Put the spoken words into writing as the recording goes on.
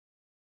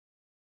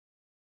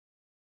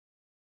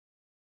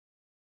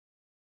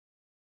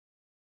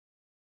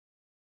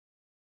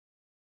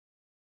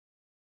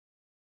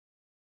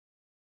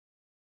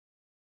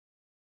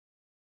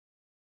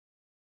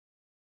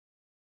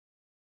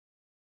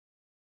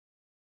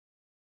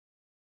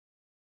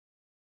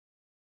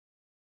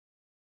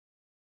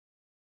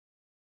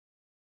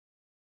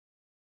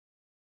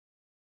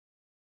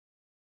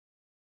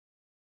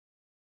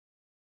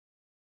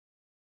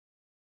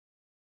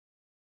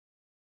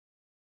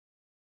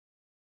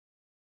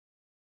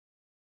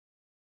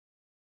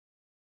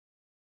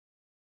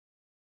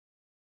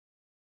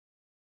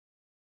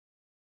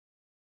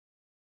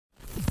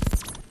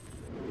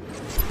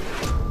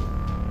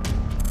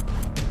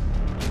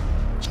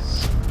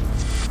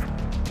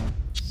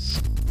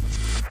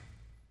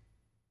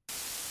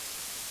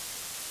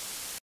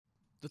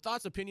The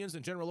thoughts, opinions,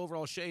 and general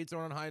overall shade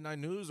thrown on High at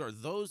 9 News are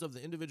those of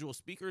the individual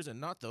speakers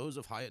and not those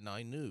of High at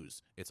 9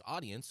 News, its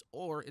audience,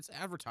 or its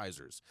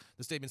advertisers.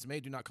 The statements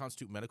made do not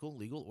constitute medical,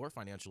 legal, or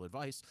financial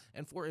advice,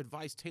 and for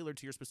advice tailored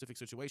to your specific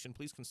situation,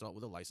 please consult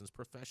with a licensed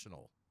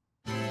professional.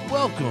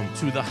 Welcome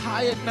to the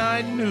High at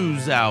 9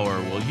 News Hour,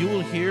 where you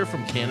will hear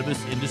from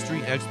cannabis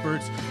industry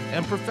experts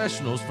and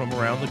professionals from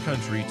around the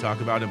country talk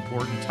about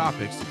important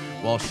topics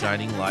while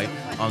shining light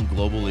on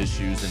global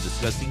issues and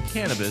discussing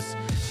cannabis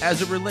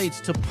as it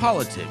relates to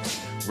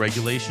politics,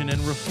 regulation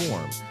and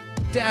reform,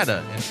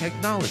 data and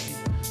technology,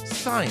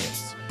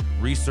 science,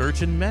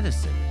 research and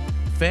medicine,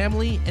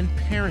 family and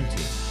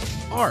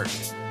parenting, art,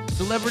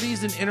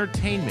 celebrities and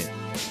entertainment,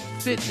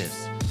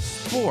 fitness,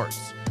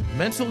 sports,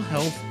 mental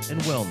health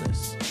and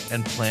wellness,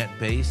 and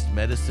plant-based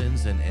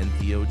medicines and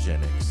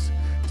entheogenics.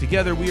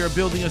 Together, we are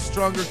building a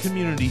stronger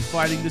community,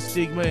 fighting the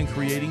stigma and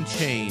creating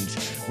change.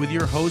 With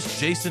your hosts,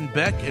 Jason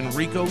Beck and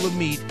Rico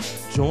Lamite,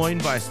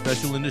 joined by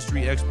special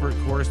industry expert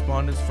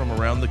correspondents from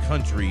around the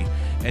country,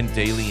 and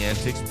daily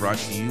antics brought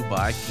to you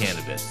by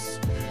Cannabis.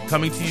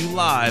 Coming to you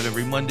live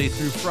every Monday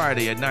through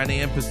Friday at 9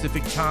 a.m.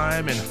 Pacific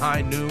Time and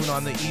high noon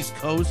on the East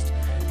Coast.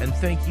 And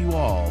thank you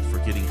all for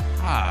getting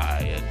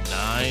high at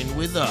 9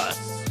 with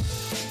us.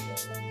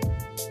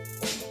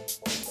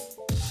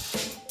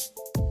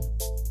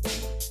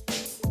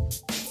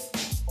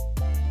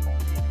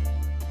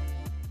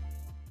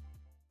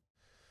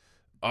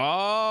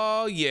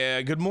 Oh,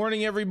 yeah. Good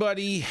morning,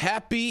 everybody.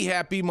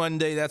 Happy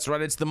Monday. That's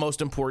right. It's the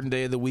most important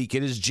day of the week.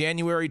 It is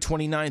January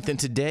 29th, and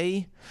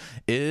today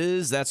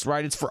is, that's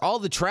right, it's for all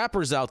the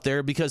trappers out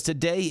there because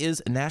today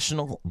is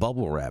National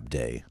Bubble Wrap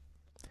Day.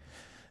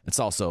 It's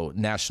also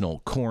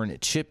National Corn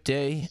Chip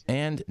Day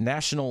and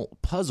National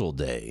Puzzle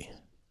Day.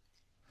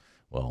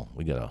 Well,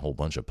 we got a whole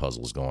bunch of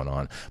puzzles going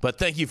on. But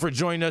thank you for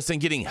joining us and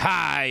getting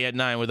high at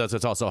 9 with us.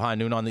 It's also high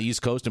noon on the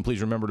East Coast. And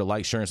please remember to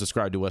like, share, and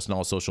subscribe to us on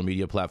all social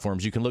media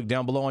platforms. You can look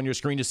down below on your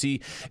screen to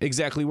see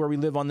exactly where we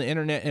live on the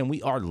internet. And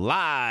we are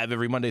live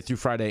every Monday through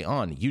Friday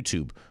on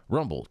YouTube,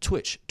 Rumble,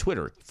 Twitch,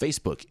 Twitter,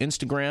 Facebook,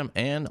 Instagram,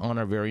 and on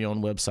our very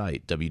own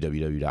website,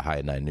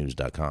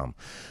 www.highat9news.com.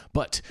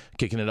 But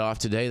kicking it off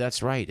today,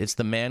 that's right, it's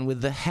the man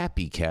with the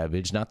happy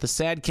cabbage, not the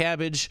sad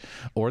cabbage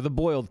or the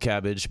boiled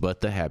cabbage,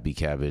 but the happy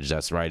cabbage.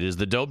 That's right, it is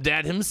the dope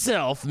dad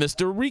himself,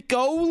 Mr.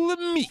 Rico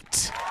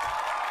Lamite.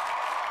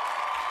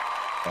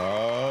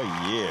 Oh,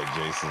 yeah,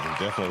 Jason.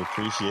 Definitely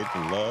appreciate the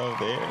love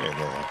there.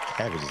 And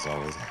cabbage is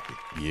always happy.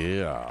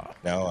 Yeah.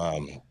 Now,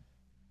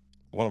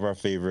 one of our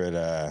favorite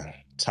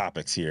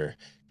topics here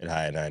at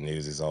High at 9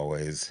 News is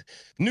always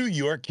New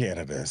York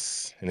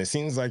cannabis. And it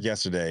seems like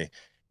yesterday,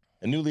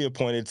 a newly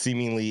appointed,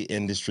 seemingly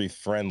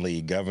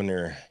industry-friendly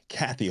Governor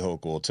Kathy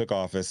Hochul took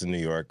office in New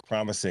York,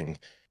 promising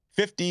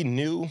 50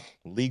 new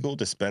legal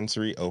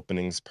dispensary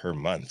openings per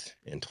month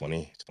in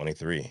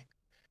 2023.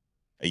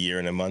 A year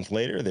and a month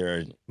later, there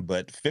are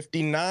but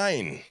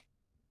 59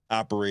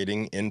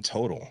 operating in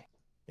total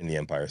in the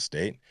Empire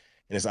State.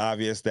 And it's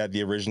obvious that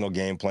the original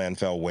game plan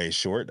fell way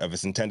short of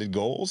its intended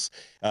goals.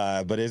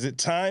 But is it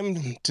time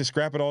to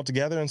scrap it all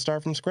together and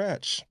start from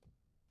scratch?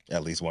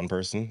 At least one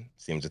person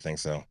seems to think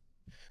so.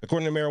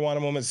 According to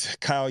Marijuana Moments'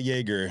 Kyle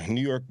Yeager,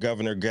 New York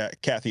Governor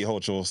Kathy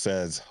Hochul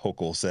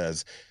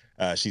says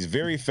she's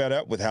very fed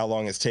up with how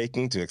long it's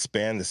taking to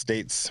expand the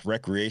state's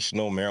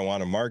recreational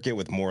marijuana market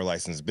with more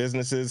licensed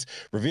businesses,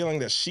 revealing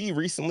that she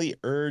recently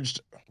urged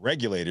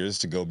regulators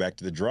to go back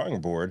to the drawing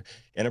board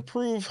and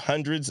approve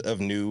hundreds of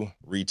new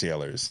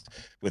retailers.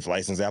 With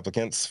license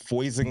applicants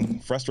voicing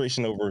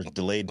frustration over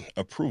delayed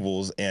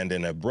approvals and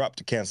an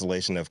abrupt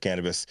cancellation of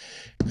Cannabis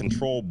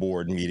Control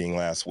Board meeting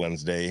last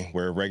Wednesday,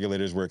 where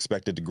regulators were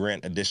expected to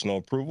grant additional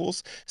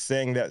approvals,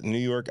 saying that New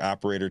York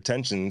operator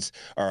tensions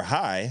are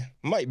high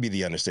might be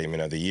the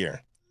understatement of the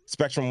year.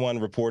 Spectrum One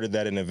reported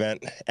that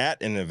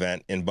at an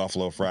event in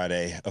Buffalo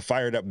Friday, a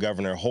fired-up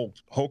Governor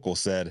Hochul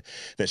said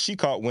that she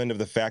caught wind of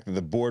the fact that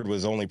the board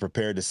was only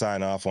prepared to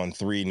sign off on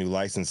 3 new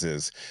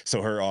licenses,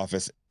 so her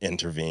office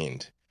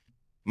intervened.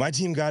 My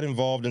team got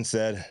involved and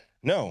said,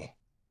 no,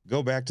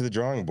 go back to the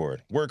drawing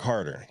board, work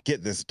harder,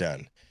 get this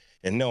done.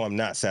 And no, I'm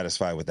not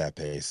satisfied with that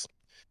pace.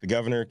 The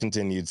governor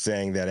continued,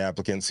 saying that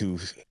applicants who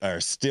are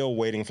still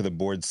waiting for the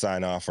board's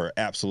sign-off are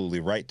absolutely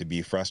right to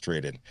be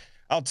frustrated.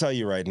 I'll tell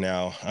you right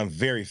now, I'm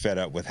very fed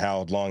up with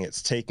how long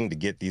it's taking to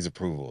get these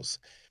approvals.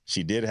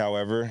 She did,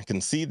 however,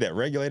 concede that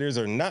regulators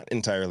are not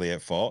entirely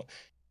at fault,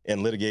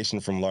 and litigation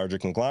from larger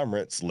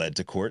conglomerates led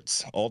to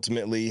courts,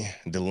 ultimately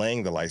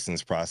delaying the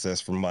license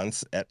process for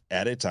months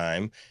at a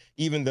time,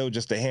 even though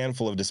just a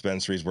handful of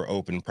dispensaries were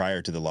open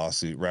prior to the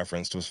lawsuit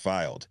referenced was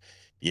filed.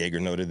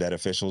 Yeager noted that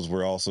officials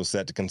were also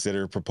set to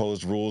consider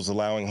proposed rules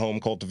allowing home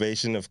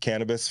cultivation of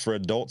cannabis for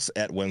adults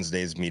at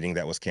Wednesday's meeting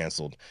that was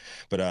canceled.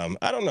 But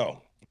I don't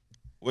know.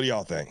 What do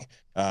y'all think?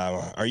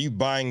 Are you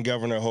buying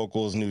Governor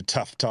Hochul's new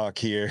tough talk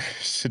here?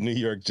 Should New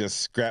York just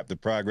scrap the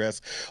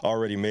progress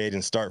already made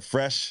and start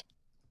fresh?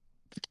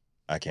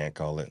 I can't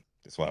call it.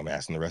 That's why I'm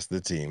asking the rest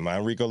of the team.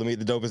 I'm Rico Lamite,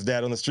 the dopest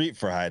dad on the street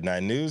for High at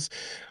 9 News.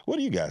 What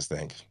do you guys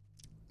think?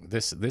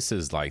 This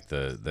is like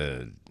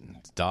the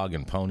dog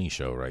and pony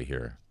show right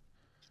here,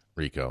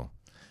 Rico.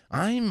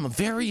 I'm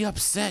very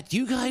upset.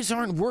 You guys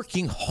aren't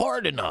working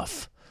hard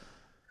enough.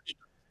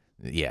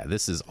 Yeah,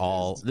 this is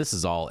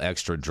all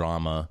extra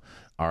drama.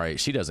 All right,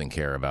 she doesn't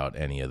care about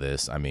any of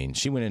this. I mean,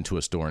 she went into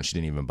a store and she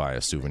didn't even buy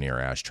a souvenir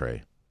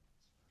ashtray.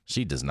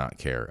 She does not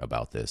care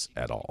about this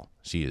at all.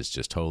 She is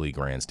just totally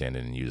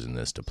grandstanding and using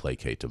this to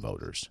placate to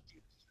voters.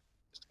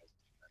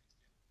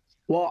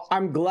 Well,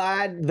 I'm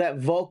glad that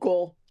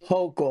Vocal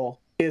Hochul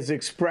is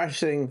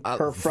expressing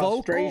her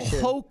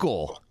frustration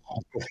Vocal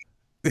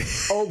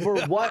over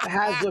what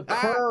has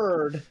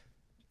occurred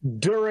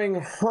during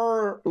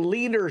her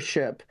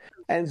leadership.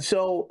 And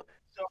so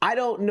I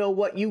don't know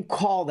what you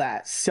call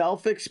that.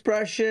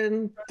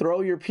 Self-expression,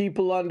 throw your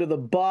people under the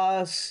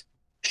bus,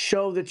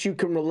 show that you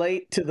can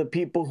relate to the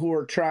people who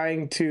are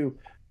trying to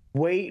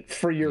wait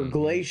for your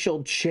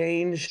glacial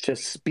change to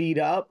speed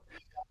up.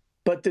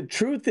 But the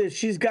truth is,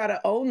 she's got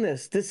to own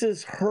this. This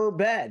is her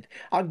bed.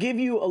 I'll give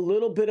you a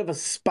little bit of a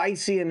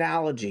spicy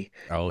analogy.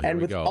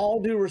 And with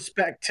all due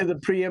respect to the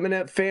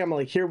preeminent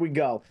family, here we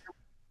go.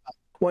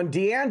 When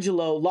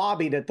D'Angelo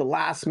lobbied at the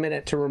last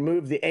minute to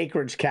remove the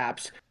acreage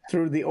caps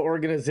through the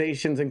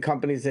organizations and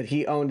companies that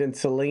he owned in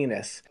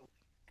Salinas,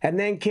 and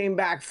then came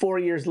back 4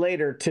 years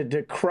later to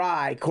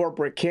decry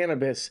corporate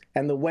cannabis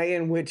and the way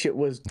in which it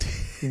was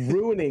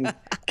ruining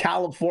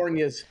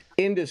California's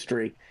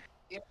industry,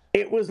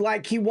 it was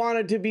like he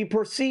wanted to be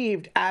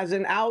perceived as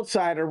an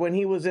outsider when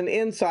he was an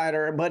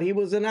insider, but he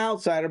was an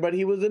outsider, but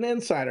he was an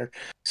insider.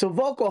 So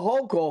Vocal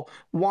Hochul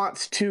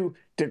wants to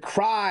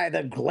decry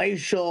the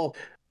glacial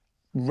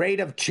rate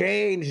of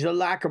change, the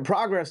lack of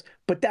progress,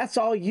 but that's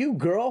all you,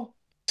 girl.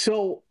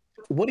 So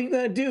what are you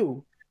going to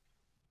do?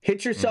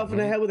 Hit yourself in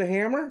the head with a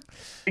hammer?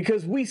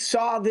 Because we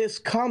saw this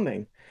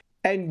coming,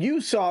 and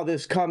you saw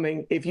this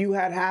coming if you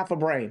had half a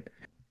brain.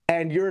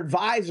 And your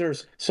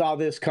advisors saw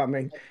this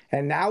coming,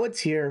 and now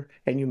it's here,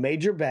 and you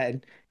made your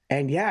bed,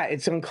 and yeah,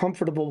 it's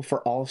uncomfortable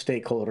for all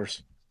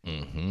stakeholders.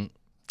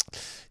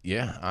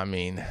 Yeah, I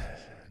mean,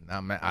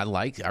 I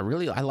like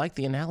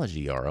the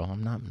analogy, Yaro.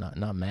 I'm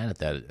not mad at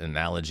that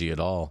analogy at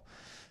all.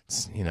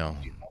 It's,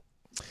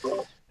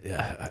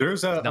 yeah,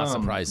 there's not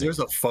surprising.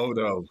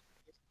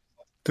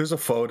 There's a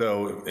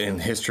photo in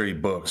history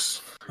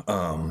books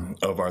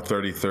of our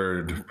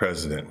 33rd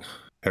president,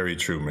 Harry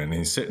Truman.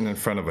 He's sitting in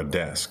front of a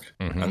desk,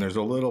 and there's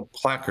a little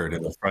placard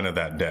in the front of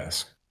that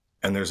desk,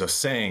 and there's a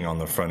saying on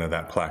the front of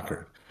that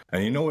placard.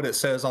 And you know what it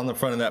says on the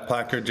front of that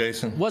placard,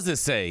 Jason? What does it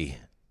say?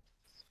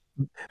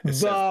 It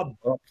says, "The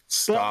buck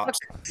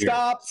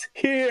stops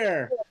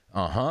here."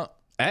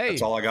 Hey,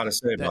 that's all I got to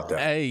say about that.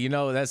 Hey,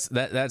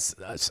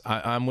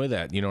 I'm with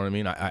that. You know what I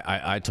mean?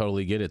 I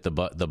totally get it. The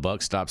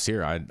buck stops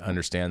here. I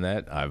understand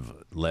that. I've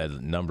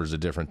led numbers of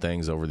different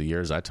things over the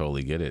years. I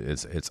totally get it.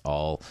 It's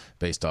all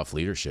based off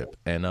leadership.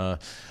 And I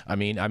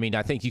mean,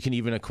 I think you can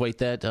even equate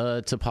that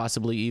to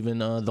possibly even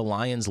the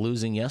Lions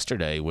losing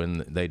yesterday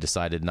when they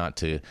decided not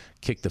to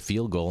kick the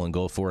field goal and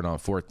go for it on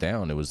 4th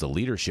down. It was the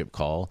leadership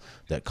call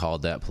that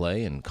called that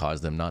play and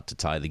caused them not to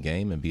tie the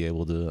game and be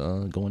able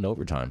to go into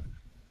overtime.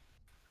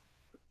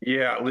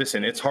 Yeah,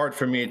 listen, it's hard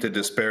for me to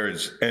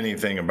disparage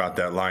anything about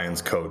that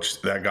Lions coach.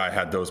 That guy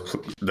had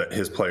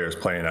his players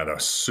playing at a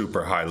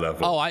super high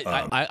level. Oh,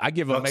 I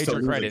give him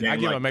major credit. I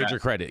give him major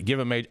credit.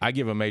 I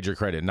give him major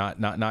credit. Not.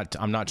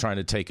 I'm not trying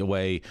to take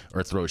away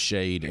or throw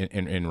shade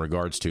in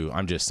regards to.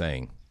 I'm just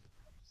saying.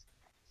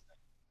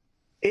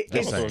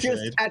 It's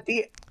just at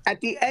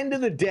the end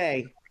of the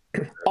day,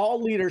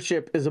 all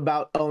leadership is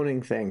about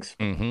owning things,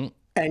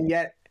 and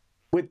yet,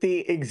 with the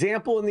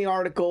example in the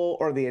article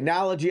or the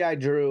analogy I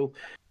drew,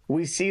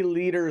 we see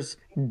leaders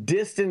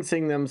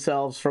distancing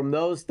themselves from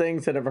those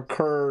things that have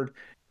occurred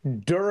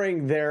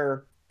during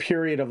their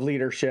period of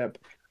leadership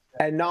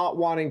and not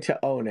wanting to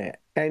own it.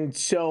 And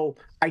so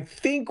I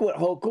think what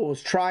Hochul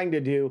was trying to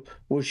do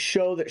was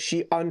show that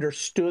she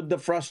understood the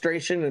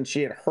frustration and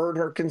she had heard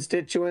her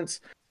constituents.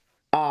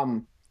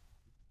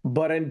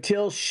 But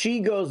until she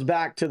goes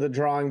back to the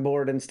drawing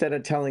board instead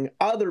of telling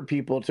other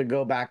people to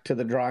go back to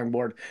the drawing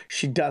board,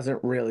 she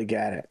doesn't really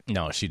get it.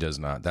 No, she does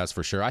not. That's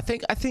for sure. I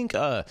think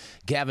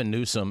Gavin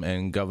Newsom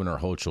and Governor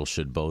Hochul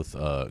should both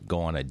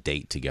go on a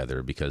date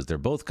together because they're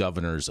both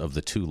governors of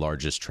the 2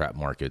 largest trap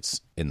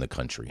markets in the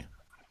country.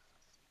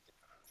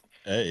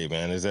 Hey,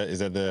 man, is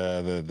that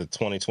the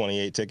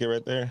 2028 ticket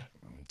right there?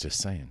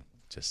 Just saying.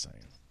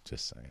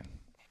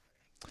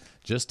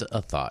 Just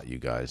a thought, you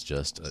guys.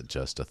 Just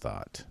a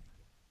thought.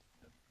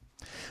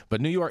 But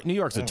New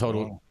York's a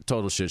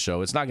total shit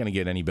show. It's not going to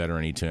get any better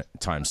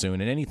anytime soon,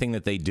 and anything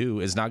that they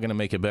do is not going to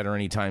make it better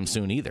anytime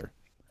soon either.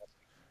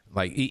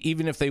 Like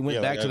even if they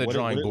went back to the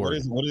drawing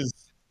board. What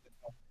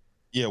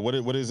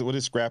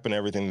is scrapping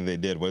everything that they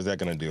did? What is that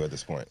going to do at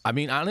this point? I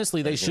mean,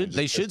 honestly, they should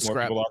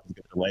scrap.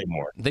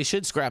 They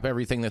should scrap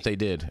everything that they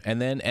did,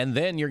 and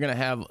then you're going to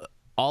have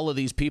all of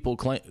these people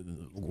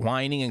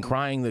whining and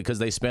crying because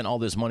they spent all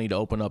this money to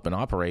open up and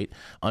operate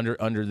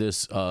under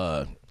this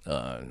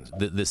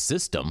this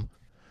system,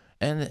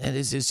 and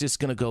it's just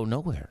going to go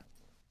nowhere.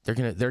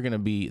 They're gonna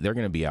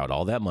be out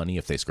all that money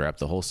if they scrap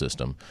the whole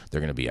system.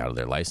 They're gonna be out of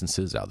their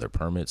licenses, out of their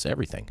permits,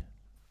 everything.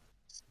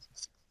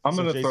 I'm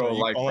going to Jason, throw a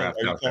life raft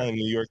out there.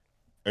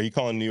 Are you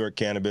calling New York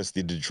cannabis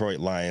the Detroit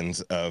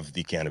Lions of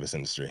the cannabis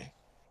industry?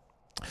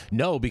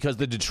 No, because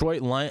the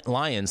Detroit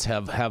Lions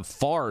have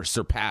far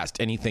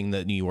surpassed anything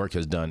that New York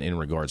has done in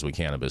regards with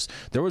cannabis.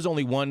 There was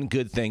only one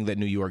good thing that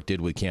New York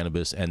did with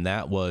cannabis, and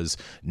that was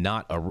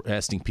not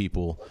arresting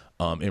people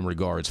in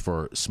regards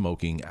for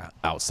smoking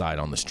outside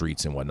on the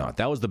streets and whatnot.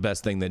 That was the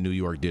best thing that New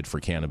York did for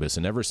cannabis,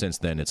 and ever since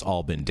then, it's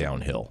all been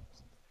downhill.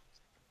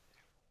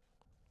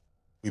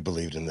 We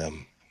believed in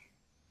them.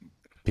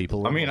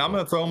 People. I'm going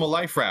to throw them a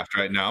life raft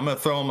right now. I'm going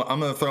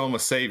to throw them a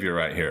savior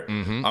right here.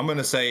 Mm-hmm. I'm going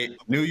to say,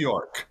 New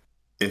York,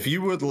 if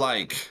you would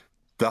like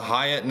the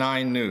High at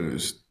 9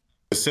 News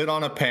to sit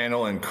on a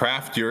panel and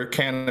craft your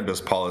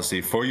cannabis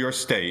policy for your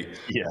state,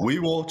 we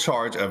will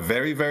charge a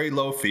very, very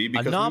low fee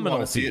because we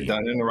want to see it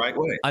done in the right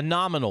way. A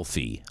nominal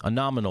fee.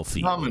 Nominal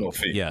fee.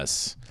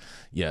 Yes.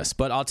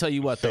 But I'll tell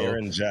you what, Fair though.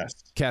 and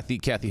just. Kathy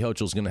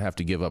Hochul's going to have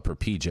to give up her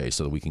PJ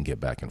so that we can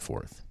get back and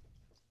forth.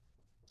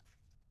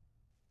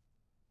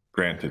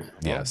 Granted.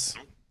 Yes.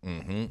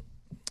 Mm-hmm.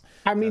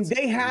 I mean,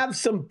 they have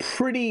some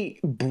pretty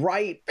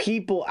bright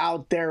people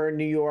out there in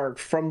New York,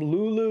 from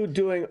Lulu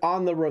doing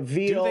On the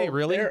Reveal. Do they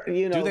really?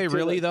 Do they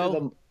really,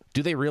 though?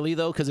 Do they really,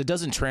 though? Because it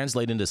doesn't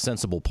translate into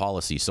sensible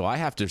policy. So I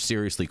have to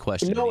seriously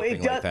question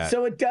anything like that.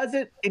 So it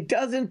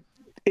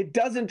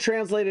doesn't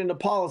translate into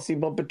policy,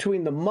 but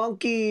between the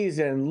monkeys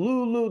and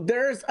Lulu,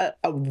 there's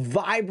a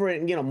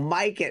vibrant,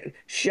 Mike at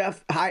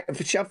Chef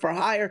for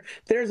Hire.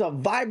 There's a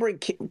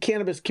vibrant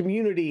cannabis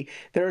community.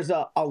 There's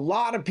a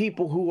lot of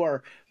people who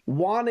are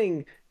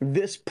wanting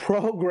this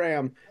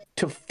program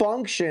to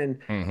function.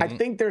 Mm-hmm. I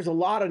think there's a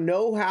lot of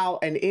know-how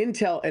and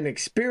intel and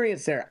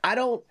experience there. I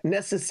don't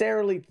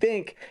necessarily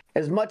think,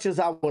 as much as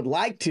I would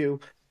like to,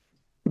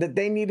 that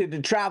they needed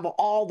to travel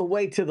all the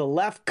way to the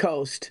left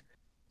coast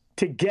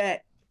to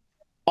get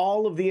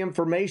all of the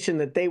information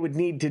that they would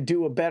need to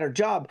do a better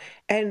job.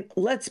 And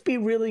let's be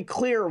really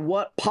clear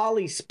what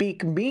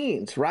polyspeak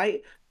means,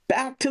 right?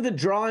 Back to the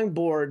drawing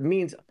board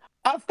means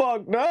I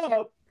fucked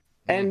up.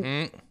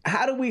 And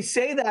how do we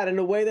say that in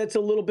a way that's a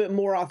little bit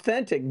more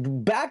authentic?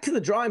 Back to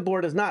the drawing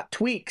board is not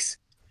tweaks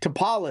to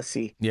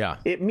policy. Yeah.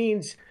 It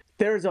means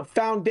there's a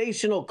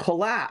foundational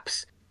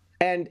collapse.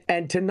 And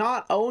to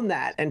not own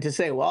that and to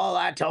say, well,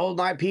 I told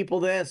my people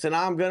this and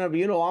I'm going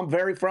to, I'm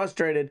very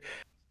frustrated.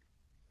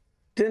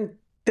 Then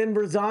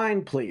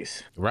resign,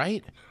 please.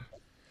 Right.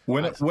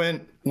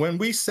 When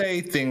we say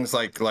things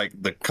like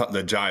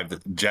the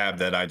jab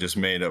that I just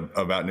made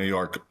about New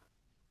York,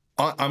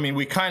 I mean,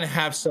 we kind of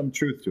have some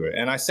truth to it.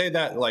 And I say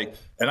that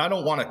and I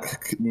don't want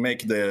to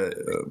make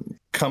the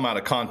come out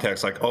of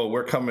context like, oh,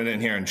 we're coming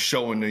in here and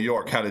showing New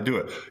York how to do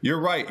it.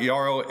 You're right,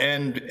 Yarrow,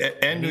 and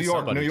New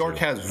York. New York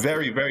has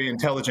very, very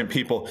intelligent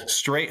people,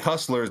 straight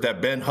hustlers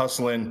that been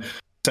hustling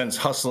since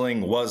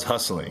hustling was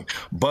hustling.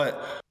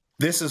 But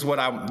this is what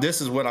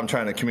I'm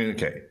trying to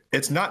communicate.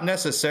 It's not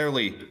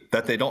necessarily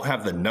that they don't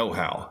have the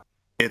know-how.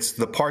 It's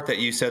the part that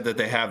you said that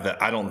they have that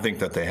I don't think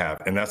that they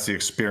have, and that's the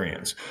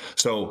experience.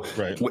 So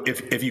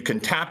if you can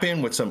tap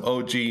in with some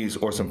OGs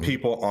or some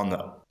people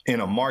in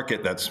a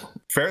market that's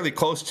fairly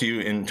close to you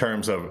in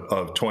terms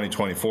of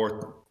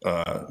 2024,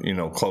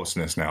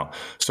 closeness now.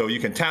 So you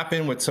can tap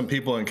in with some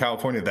people in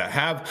California that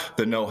have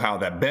the know-how,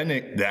 that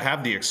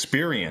have the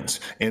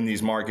experience in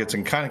these markets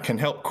and kind of can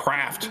help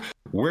craft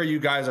where you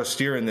guys are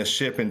steering this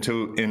ship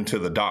into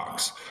the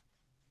docks.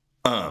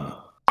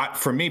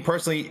 For me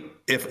personally,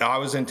 if I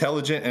was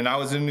intelligent and I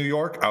was in New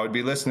York, I would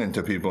be listening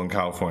to people in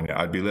California.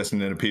 I'd be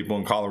listening to people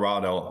in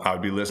Colorado. I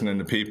would be listening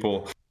to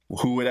people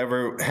who would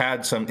ever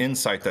had some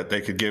insight that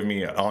they could give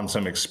me on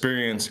some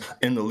experience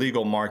in the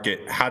legal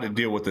market, how to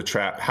deal with the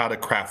trap, how to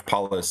craft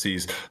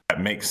policies that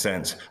make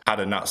sense, how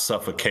to not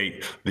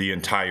suffocate the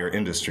entire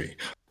industry.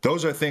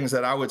 Those are things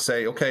that I would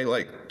say,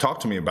 okay, talk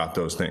to me about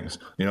those things.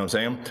 You know what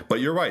I'm saying? But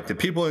you're right. The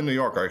people in New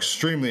York are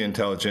extremely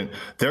intelligent.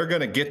 They're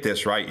going to get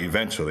this right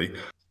eventually.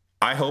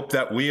 I hope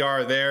that we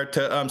are there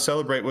to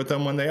celebrate with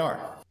them when they are.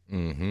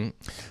 Mm-hmm.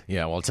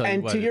 Yeah, well, I'll tell you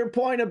what. And to your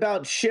point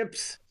about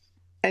ships,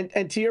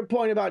 and to your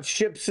point about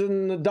ships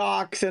in the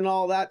docks and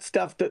all that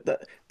stuff,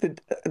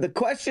 the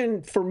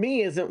question for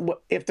me isn't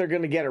if they're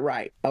going to get it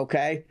right,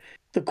 okay?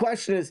 The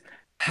question is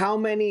how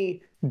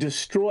many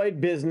destroyed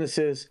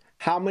businesses,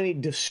 how many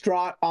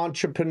distraught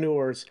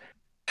entrepreneurs,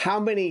 how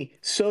many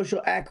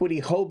social equity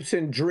hopes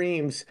and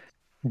dreams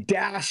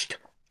dashed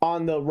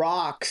on the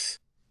rocks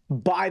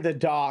by the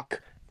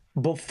dock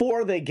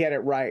before they get it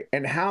right,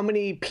 and how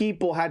many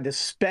people had to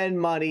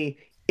spend money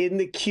in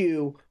the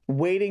queue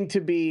waiting to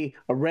be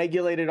a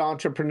regulated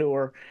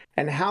entrepreneur,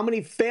 and how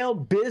many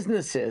failed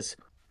businesses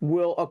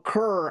will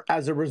occur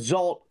as a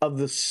result of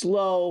the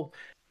slow,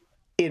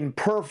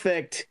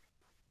 imperfect,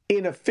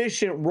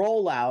 inefficient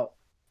rollout,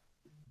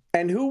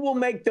 and who will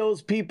make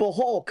those people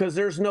whole, because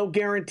there's no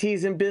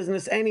guarantees in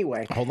business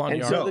anyway. Hold on,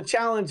 and so the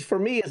challenge for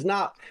me is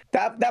not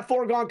that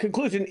foregone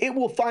conclusion. It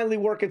will finally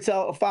work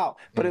itself out.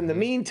 But in the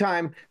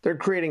meantime, they're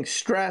creating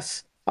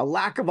stress a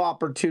lack of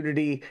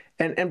opportunity,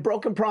 and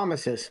broken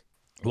promises.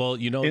 Well,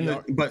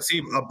 but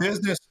see,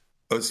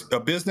 a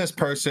business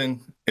person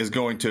is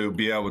going to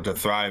be able to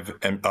thrive,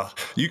 and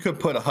you could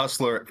put a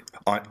hustler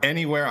on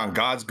anywhere on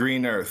God's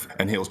green earth,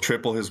 and he'll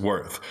triple his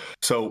worth.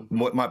 So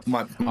what my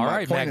point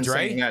in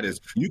saying that is,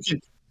 you can,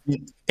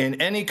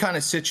 in any kind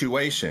of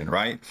situation,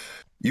 right?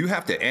 You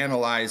have to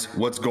analyze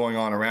what's going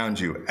on around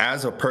you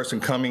as a person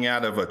coming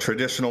out of a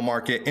traditional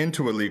market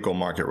into a legal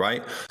market,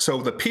 right?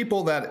 So the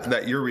people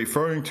that you're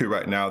referring to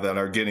right now that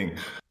are getting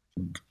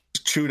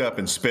chewed up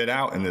and spit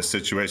out in this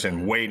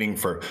situation, waiting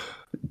for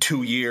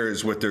 2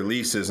 years with their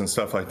leases and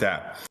stuff like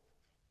that,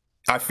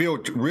 I feel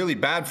really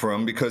bad for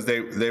them, because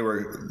they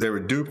were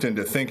duped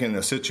into thinking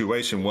the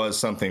situation was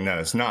something that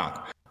it's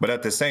not. But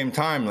at the same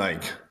time,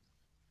 like,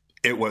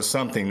 it was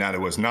something that it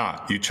was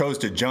not. You chose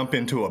to jump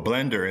into a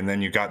blender and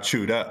then you got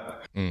chewed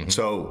up. Mm-hmm.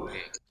 So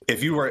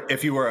if you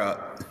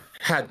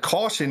had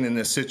caution in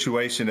this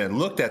situation and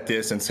looked at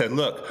this and said,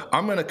 look,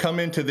 I'm going to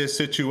come into this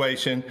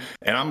situation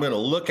and I'm going to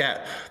look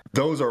at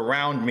those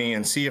around me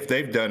and see if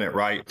they've done it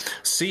right,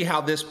 see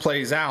how this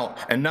plays out,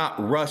 and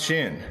not rush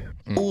in.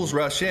 Fools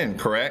rush in,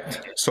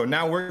 correct? So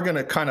now we're going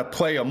to kind of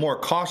play a more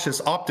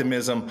cautious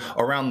optimism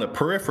around the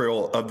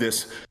peripheral of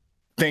this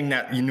thing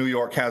that New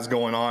York has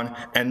going on,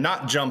 and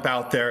not jump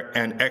out there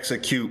and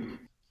execute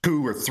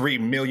 $2 or $3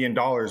 million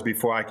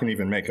before I can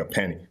even make a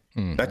penny.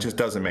 Mm-hmm. That just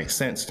doesn't make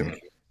sense to me.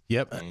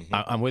 Yep,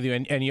 I'm with you.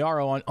 And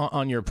Yarrow,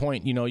 on your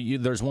point,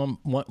 there's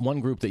one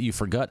group that you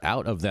forgot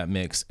out of that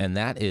mix, and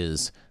that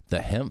is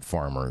the hemp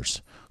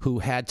farmers, who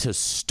had to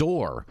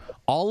store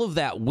all of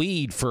that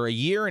weed for a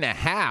year and a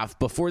half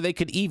before they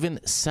could even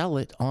sell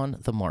it on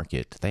the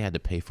market. They had to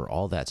pay for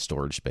all that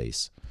storage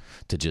space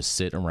to just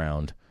sit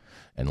around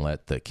and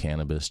let the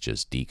cannabis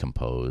just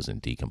decompose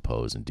and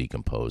decompose and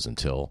decompose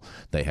until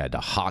they had to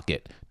hawk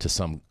it to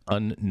some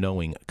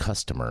unknowing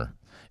customer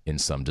in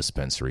some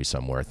dispensary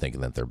somewhere,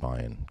 thinking that they're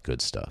buying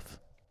good stuff.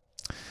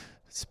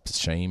 It's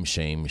shame,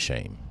 shame,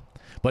 shame.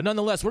 But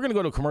nonetheless, we're going to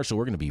go to a commercial.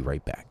 We're going to be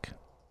right back.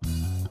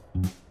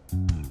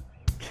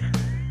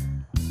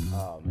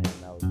 Oh, man,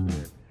 that was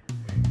weird.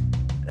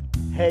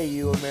 Hey,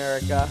 you,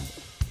 America.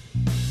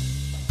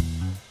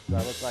 Do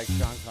I look like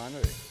Sean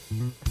Connery?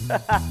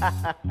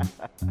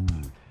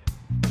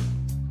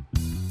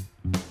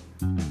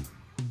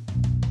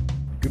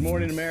 Good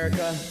morning,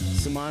 America.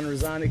 Saman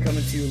Razani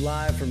coming to you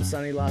live from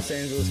sunny Los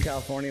Angeles,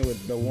 California,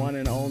 with the one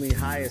and only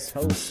highest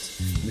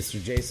host,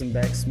 Mr. Jason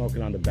Beck,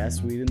 smoking on the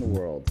best weed in the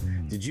world.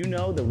 Did you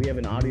know that we have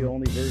an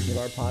audio-only version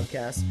of our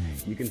podcast?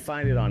 You can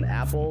find it on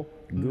Apple,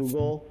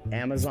 Google,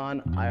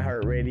 Amazon,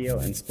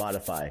 iHeartRadio, and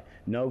Spotify.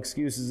 No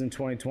excuses in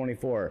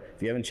 2024.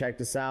 If you haven't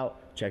checked us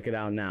out, check it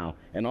out now.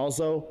 And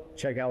also,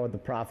 check out what the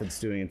Prophet's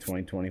doing in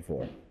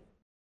 2024.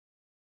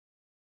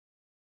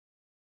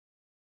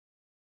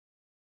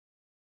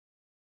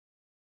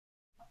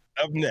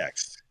 Up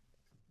next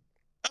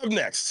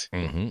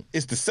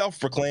is the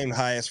self-proclaimed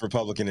highest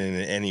Republican in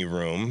any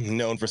room,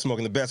 known for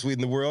smoking the best weed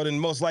in the world,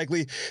 and most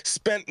likely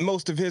spent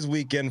most of his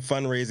weekend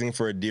fundraising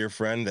for a dear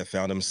friend that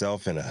found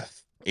himself in a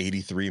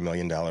 $83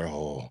 million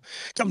hole.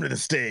 Come to the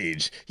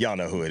stage. Y'all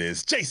know who it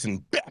is.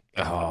 Jason Beck.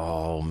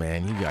 Oh,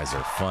 man, you guys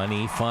are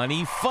funny,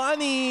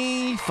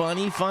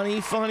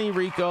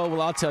 Rico.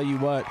 Well, I'll tell you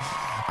what.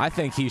 I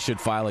think he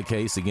should file a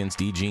case against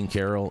E. Jean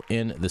Carroll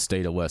in the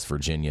state of West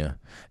Virginia,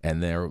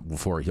 and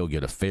therefore he'll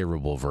get a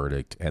favorable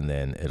verdict, and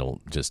then it'll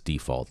just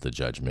default the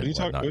judgment.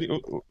 What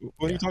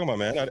are you talking about,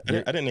 man? I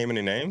didn't name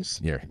any names.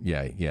 Yeah.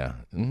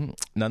 Mm-hmm.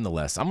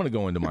 Nonetheless, I'm going to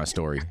go into my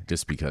story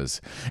just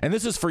because. And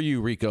this is for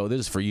you, Rico.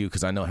 This is for you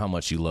because I know how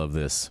much you love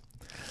this.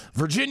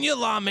 Virginia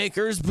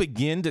lawmakers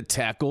begin to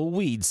tackle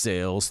weed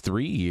sales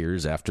 3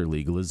 years after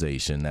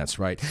legalization. That's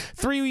right.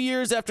 3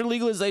 years after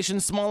legalization,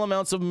 small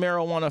amounts of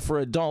marijuana for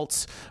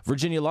adults,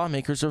 Virginia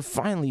lawmakers are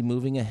finally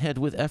moving ahead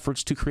with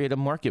efforts to create a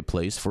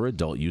marketplace for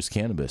adult use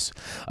cannabis.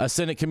 A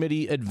Senate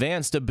committee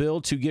advanced a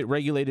bill to get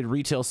regulated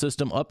retail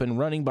system up and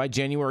running by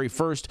January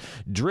 1st,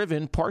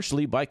 driven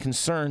partially by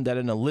concern that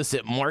an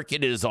illicit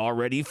market is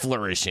already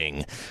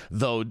flourishing.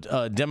 Though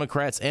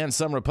Democrats and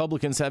some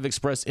Republicans have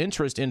expressed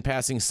interest in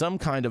passing some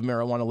kind of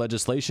marijuana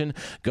legislation,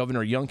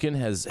 Governor Youngkin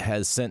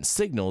has sent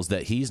signals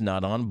that he's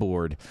not on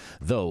board,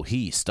 though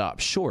he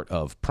stopped short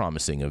of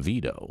promising a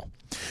veto.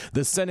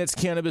 The Senate's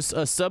Cannabis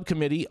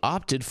Subcommittee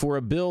opted for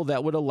a bill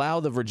that would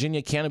allow the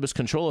Virginia Cannabis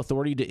Control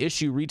Authority to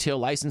issue retail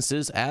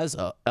licenses as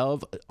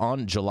of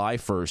on July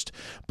 1st,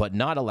 but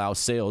not allow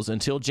sales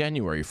until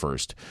January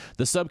 1st.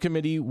 The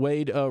subcommittee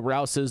weighed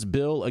Rouse's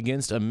bill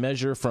against a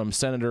measure from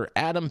Senator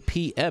Adam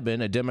P.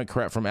 Eben, a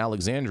Democrat from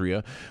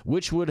Alexandria,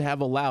 which would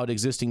have allowed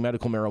existing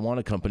medical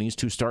marijuana companies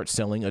to start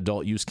selling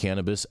adult use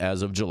cannabis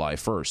as of July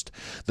 1st.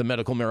 The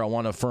medical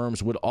marijuana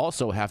firms would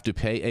also have to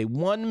pay a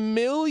 $1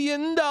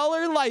 million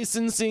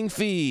licensing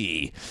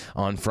fee.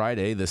 On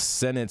Friday, the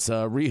Senate's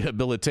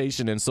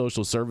Rehabilitation and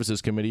Social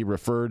Services Committee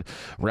referred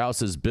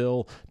Rouse's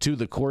bill to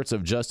the Courts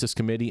of Justice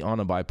Committee on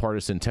a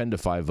bipartisan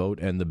 10-5 vote,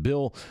 and the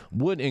bill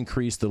would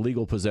increase the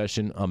legal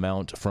possession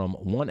amount from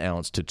 1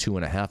 ounce to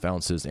 2.5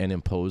 ounces and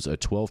impose a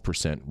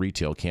 12%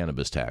 retail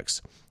cannabis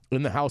tax.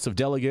 In the House of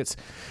Delegates,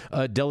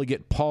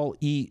 Delegate Paul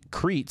E.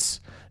 Kreitz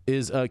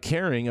is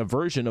carrying a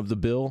version of the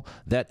bill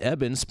that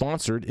Eben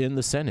sponsored in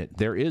the Senate.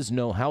 There is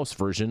no House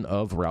version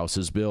of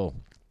Rouse's bill.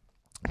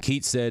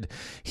 Keats said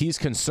he's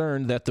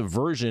concerned that the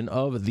version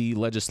of the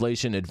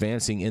legislation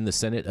advancing in the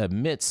Senate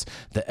omits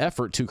the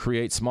effort to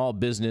create small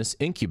business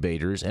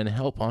incubators and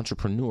help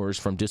entrepreneurs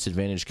from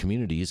disadvantaged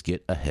communities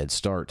get a head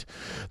start.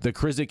 The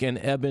Krizik and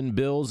Eben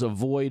bills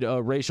avoid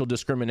racial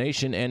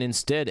discrimination and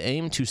instead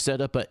aim to set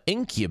up an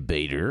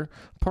incubator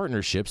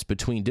partnerships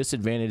between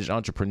disadvantaged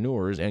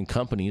entrepreneurs and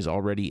companies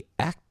already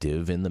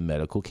active in the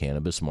medical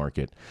cannabis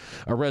market.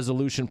 A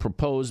resolution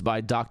proposed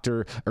by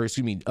Delegate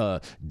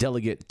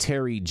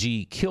Terry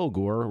G.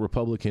 Kilgore,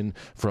 Republican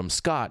from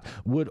Scott,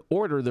 would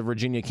order the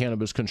Virginia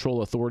Cannabis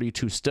Control Authority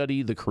to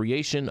study the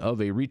creation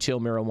of a retail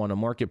marijuana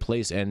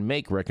marketplace and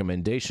make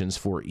recommendations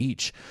for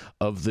each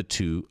of the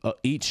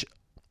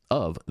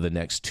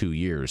next 2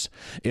 years.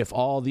 If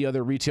all the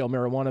other retail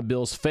marijuana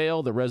bills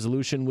fail, the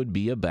resolution would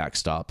be a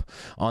backstop.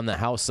 On the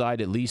House side,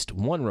 at least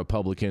one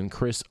Republican,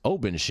 Chris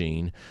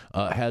Obenshine,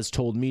 has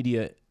told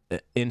media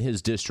in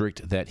his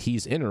district that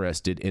he's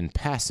interested in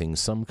passing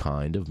some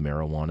kind of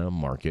marijuana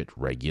market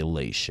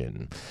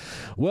regulation.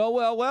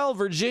 Well,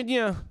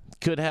 Virginia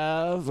could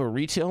have a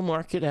retail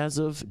market as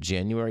of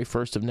January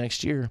 1st of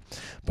next year,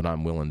 but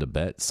I'm willing to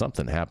bet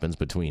something happens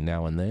between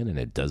now and then and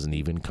it doesn't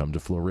even come to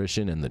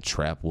fruition and the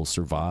trap will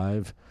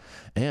survive,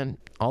 and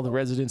all the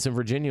residents in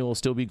Virginia will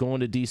still be going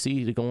to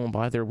D.C. to go and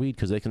buy their weed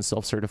because they can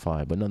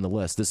self-certify. But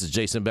nonetheless, this is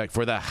Jason Beck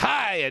for the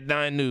High at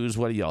 9 News.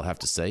 What do y'all have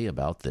to say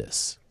about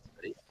this?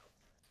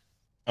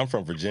 I'm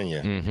from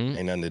Virginia.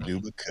 Ain't nothing to do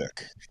but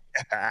cook.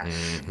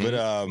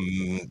 But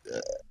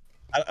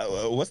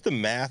what's the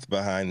math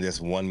behind this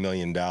 $1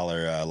 million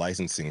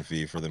licensing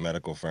fee for the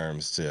medical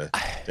firms to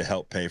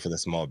help pay for the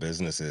small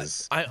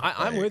businesses?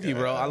 I'm with you,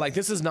 bro.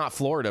 This is not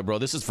Florida, bro.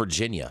 This is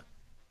Virginia.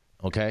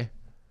 Okay,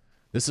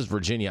 this is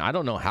Virginia. I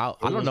don't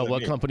know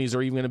what companies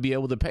are even going to be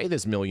able to pay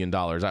this $1 million.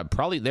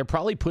 They're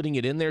probably putting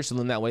it in there so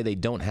then that way they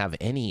don't have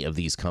any of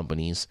these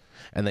companies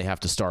and they have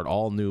to start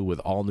all new with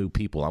all new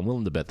people. I'm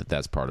willing to bet that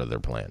that's part of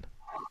their plan.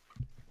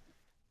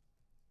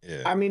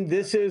 Yeah. I mean,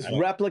 this is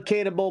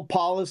replicatable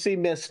policy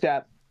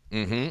misstep.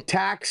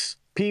 Tax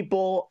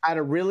people at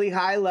a really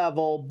high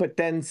level, but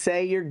then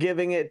say you're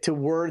giving it to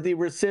worthy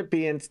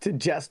recipients to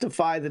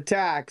justify the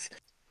tax,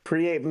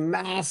 create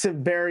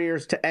massive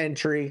barriers to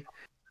entry,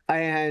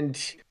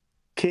 and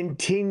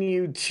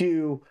continue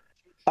to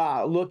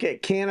look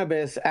at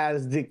cannabis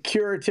as the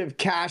curative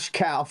cash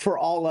cow for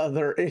all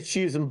other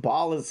issues and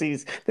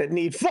policies that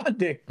need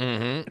funding.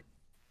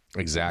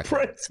 Exactly.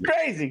 It's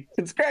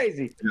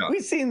crazy. Yeah.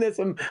 We've seen this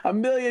a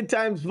million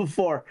times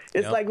before.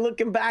 It's like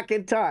looking back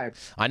in time.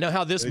 I know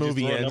how this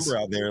movie ends.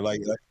 Number out there,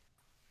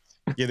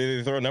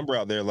 they throw a number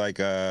out there like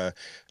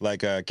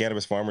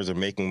cannabis farmers are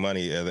making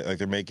money, like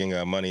they're making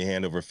money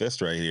hand over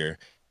fist right here.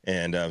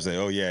 And I was like,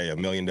 oh yeah, $1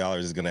 million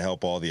is going to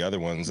help all the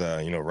other ones.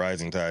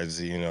 Rising tides,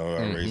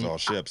 raise all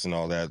ships and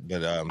all that.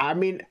 But I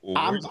mean,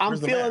 I'm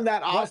feeling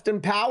that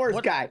Austin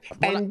Powers guy,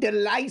 and the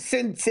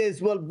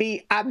licenses will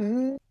be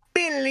 $1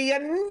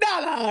 billion.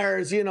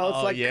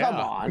 Come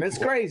on, it's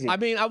crazy. I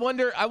mean, I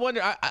wonder. I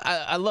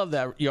love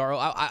that, Yarl.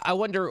 I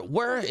wonder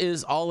where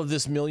is all of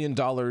this $1 million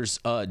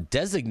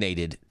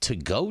designated to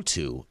go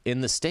to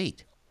in the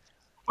state?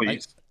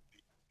 Please.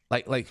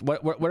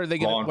 What are they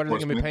going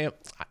to be paying?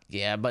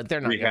 Yeah, but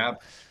they're not.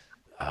 Rehab.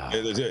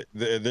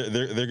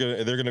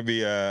 They're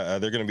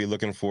gonna be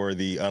looking for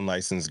the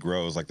unlicensed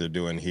grows like they're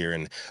doing here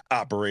in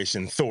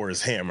Operation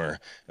Thor's Hammer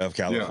of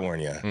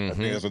California. I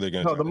think that's what they're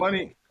gonna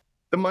do.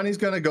 The money's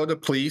going to go to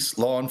police,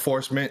 law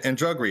enforcement, and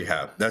drug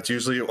rehab. That's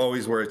usually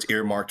always where it's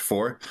earmarked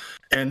for.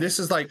 And this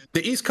is like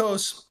the East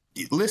Coast.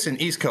 Listen,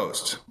 East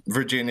Coast,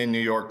 Virginia, New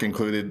York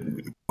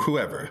included,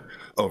 whoever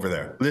over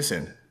there.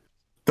 Listen,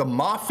 the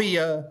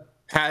mafia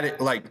had it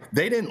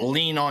they didn't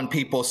lean on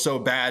people so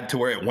bad to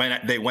where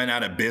they went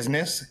out of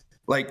business.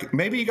 Like,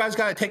 maybe you guys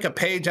got to take a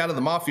page out of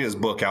the mafia's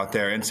book out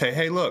there and say,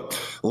 hey, look,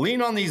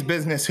 lean on these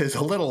businesses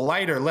a little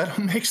lighter. Let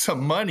them make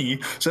some money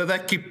so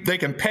that they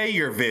can pay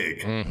your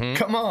VIG.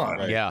 Come on.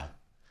 Right. Yeah.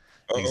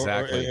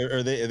 Exactly.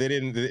 Or they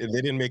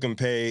didn't make them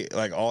pay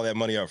like all that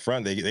money up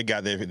front. They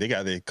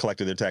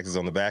collected their taxes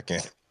on the back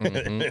end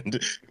and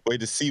wait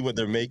to see what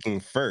they're making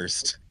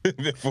first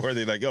before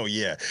they're like, oh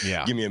yeah,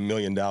 give me $1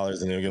 million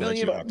and they're gonna let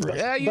you operate.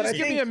 Yeah,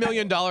 give me $1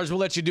 million. We'll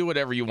let you do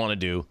whatever you want to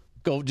do.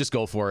 Go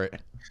for it.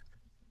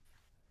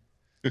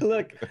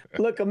 Look,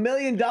 $1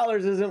 million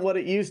isn't what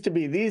it used to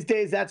be. These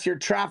days, that's your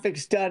traffic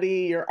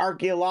study, your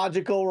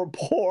archaeological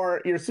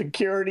report, your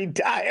security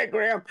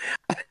diagram.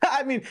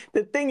 I mean,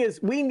 the thing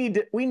is, we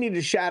need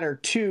to shatter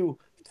two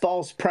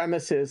false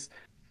premises.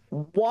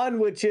 One,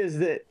 which is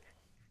that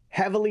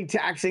heavily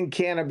taxing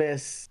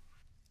cannabis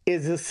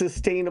is a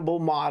sustainable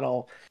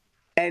model.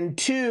 And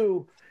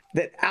two,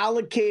 that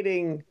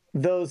allocating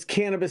those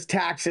cannabis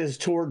taxes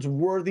towards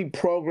worthy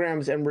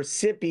programs and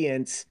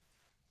recipients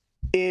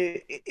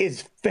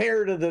is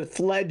fair to the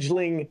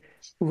fledgling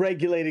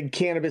regulated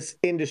cannabis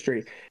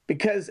industry.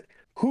 Because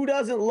who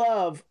doesn't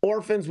love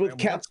orphans with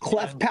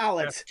cleft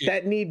palates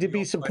that need to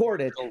be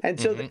supported? And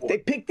so they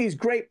pick these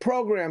great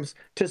programs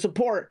to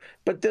support,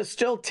 but they're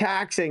still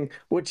taxing,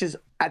 which is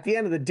at the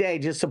end of the day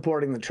just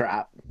supporting the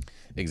trap.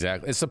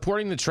 Exactly. It's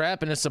supporting the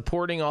trap, and it's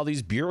supporting all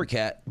these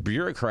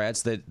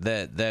bureaucrats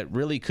that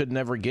really could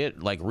never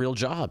get like real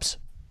jobs.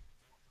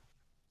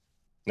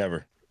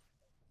 Never.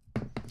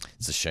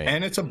 It's a shame.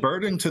 And it's a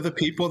burden to the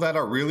people that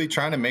are really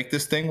trying to make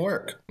this thing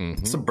work.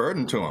 It's a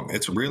burden to them.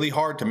 It's really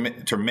hard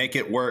to make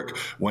it work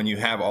when you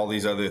have all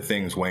these other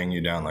things weighing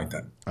you down like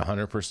that.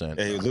 100%.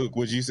 Hey, Luke,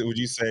 would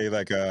you say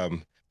like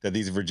that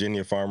these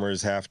Virginia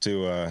farmers have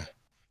to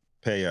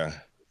pay a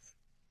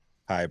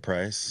high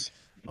price?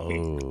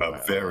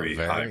 A very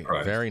high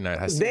price. Very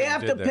nice. They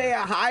have to pay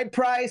a high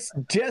price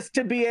just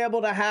to be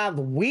able to have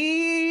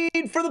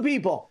weed for the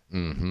people.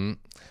 Mm-hmm.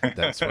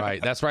 That's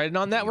right. That's right. And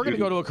on that, we're going to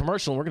go to a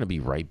commercial, and we're going to be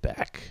right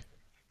back.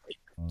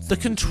 The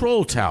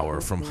Control Tower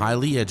from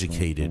Highly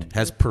Educated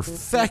has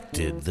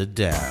perfected the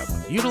dab.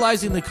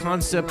 Utilizing the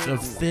concept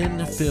of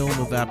thin film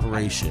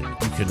evaporation,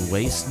 you can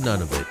waste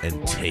none of it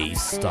and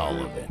taste all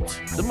of it.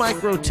 The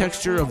micro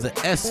texture of the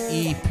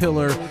SE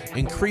pillar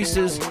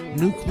increases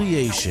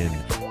nucleation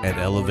at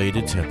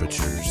elevated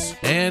temperatures.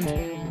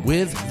 And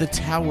with the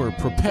tower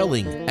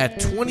propelling at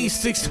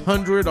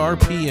 2,600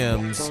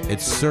 RPMs,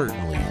 it's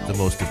certainly the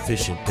most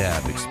efficient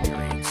dab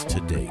experience to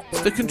date.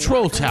 The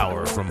Control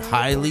Tower from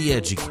Highly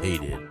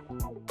Educated.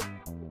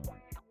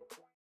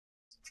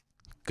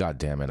 God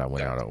damn it, I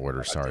went out of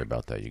order. Sorry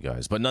about that, you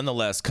guys. But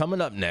nonetheless,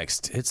 coming up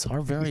next, it's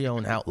our very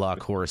own outlaw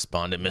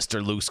correspondent,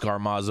 Mr. Luke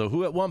Scarmazzo,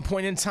 who at one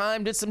point in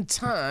time did some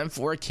time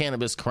for a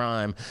cannabis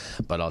crime.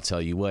 But I'll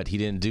tell you what, he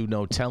didn't do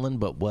no telling,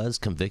 but was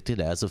convicted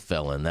as a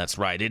felon. That's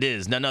right, it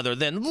is none other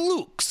than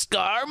Luke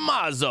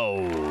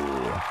Scarmazzo.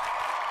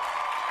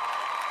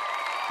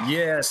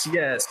 Yes.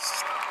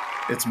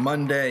 It's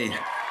Monday,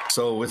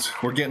 so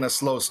we're getting a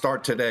slow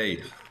start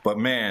today. But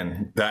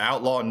man, the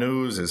outlaw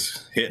news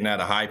is hitting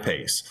at a high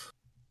pace.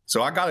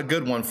 So I got a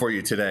good one for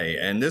you today.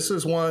 And this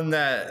is one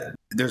that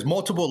there's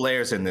multiple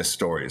layers in this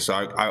story. So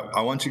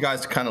I want you guys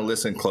to kind of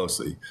listen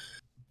closely.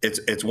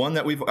 It's one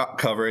that we've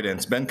covered, and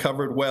it's been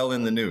covered well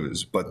in the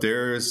news. But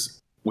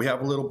we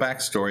have a little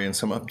backstory and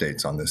some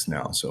updates on this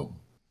now. So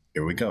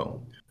here we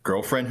go.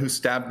 Girlfriend who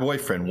stabbed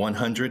boyfriend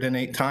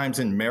 108 times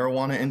in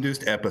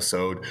marijuana-induced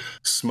episode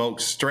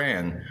smoked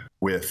strand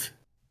with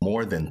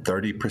more than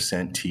 30%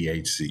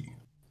 THC.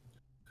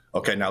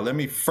 Okay, now let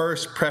me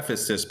first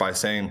preface this by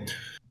saying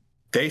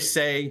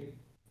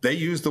they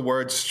use the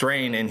word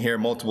strain in here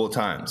multiple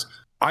times.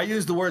 I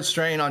used the word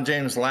strain on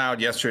James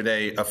Loud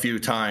yesterday a few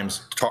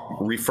times,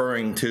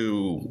 referring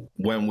to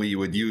when we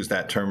would use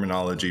that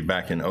terminology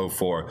back in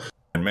 2004.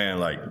 And man,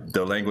 like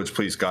the language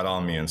police got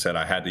on me and said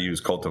I had to use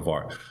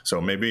cultivar.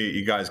 So maybe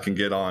you guys can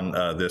get on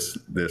this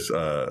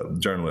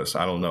journalist.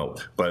 I don't know,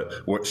 but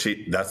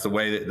that's the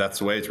way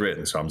it's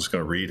written. So I'm just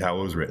going to read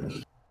how it was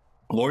written.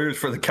 Lawyers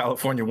for the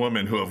California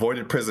woman who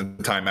avoided prison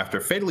time after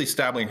fatally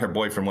stabbing her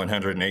boyfriend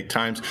 108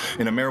 times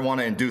in a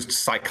marijuana-induced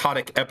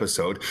psychotic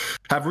episode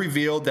have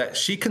revealed that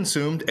she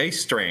consumed a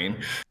strain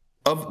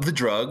of the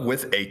drug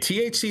with a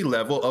THC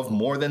level of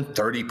more than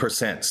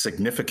 30%,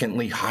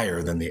 significantly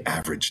higher than the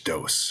average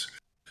dose.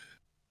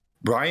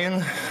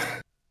 Brian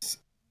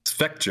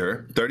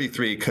Spector,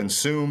 33,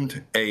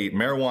 consumed a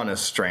marijuana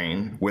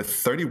strain with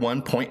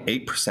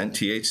 31.8%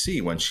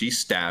 THC when she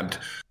stabbed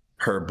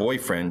her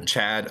boyfriend,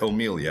 Chad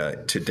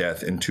O'Melia, to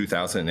death in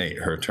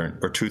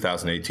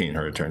 2018,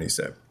 her attorney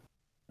said.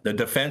 The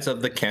defense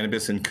of the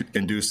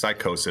cannabis-induced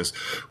psychosis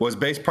was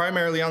based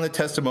primarily on the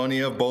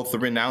testimony of both the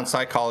renowned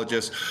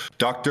psychologist,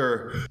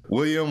 Dr.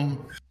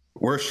 William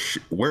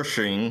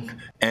Wershing,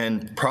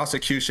 and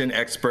prosecution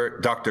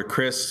expert, Dr.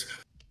 Chris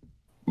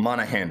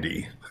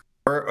Monahandy.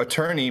 Her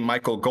attorney,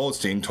 Michael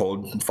Goldstein,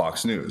 told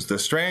Fox News the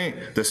strain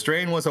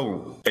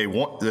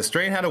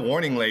had a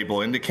warning label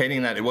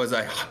indicating that it was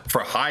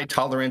for high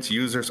tolerance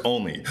users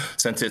only,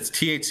 since its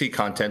THC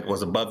content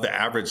was above the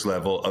average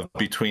level of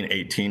between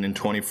 18 and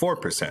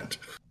 24%.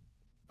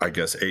 I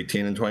guess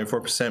 18 and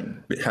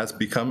 24% has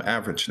become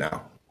average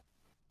now.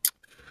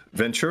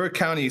 Ventura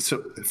County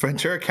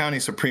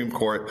Supreme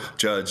Court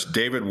Judge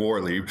David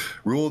Worley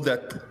ruled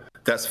that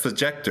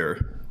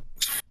Spector.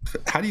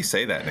 How do you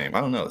say that name?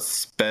 I don't know.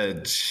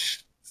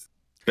 Spector?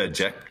 I'm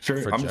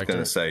just going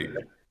to say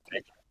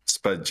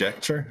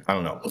Spector? I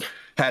don't know.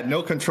 Had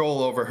no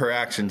control over her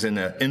actions in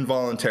an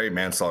involuntary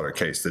manslaughter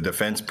case. The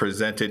defense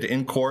presented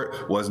in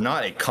court was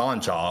not a con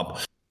job,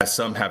 as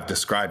some have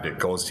described it,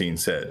 Goldstein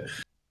said.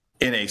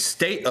 In a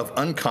state of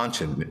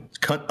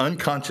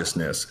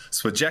unconsciousness,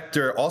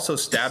 Spector also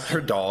stabbed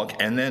her dog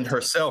and then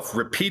herself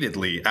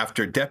repeatedly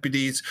after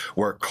deputies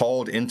were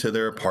called into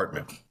their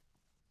apartment.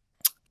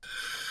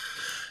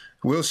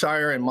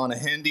 Wilshire and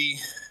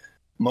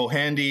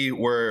Mohandy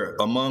were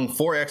among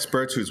four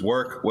experts whose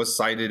work was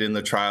cited in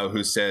the trial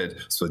who said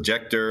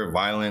Spector's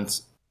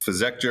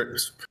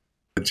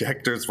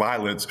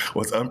violence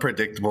was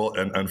unpredictable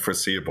and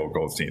unforeseeable,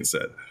 Goldstein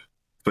said.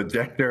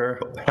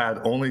 Projector had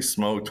only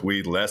smoked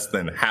weed less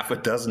than half a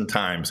dozen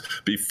times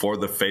before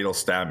the fatal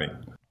stabbing.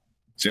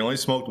 She only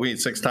smoked weed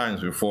 6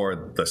 times before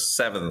the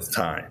 7th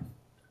time.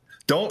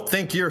 Don't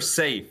think you're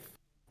safe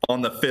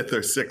on the 5th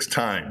or 6th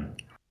time.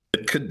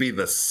 It could be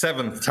the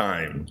 7th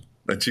time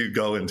that you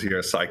go into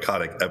your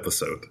psychotic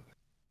episode.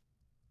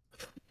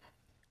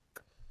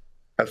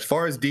 As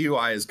far as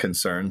DUI is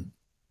concerned,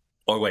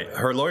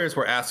 her lawyers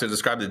were asked to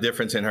describe the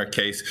difference in her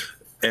case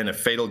in a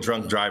fatal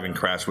drunk driving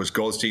crash, which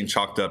Goldstein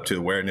chalked up to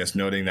awareness,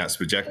 noting that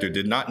Spajector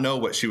did not know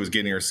what she was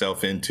getting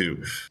herself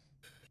into,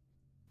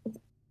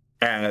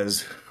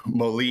 as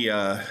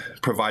Malia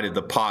provided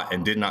the pot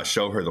and did not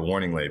show her the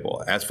warning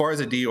label. As far as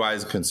a DUI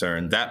is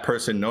concerned, that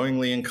person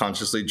knowingly and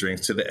consciously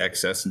drinks to the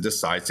excess and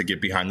decides to get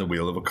behind the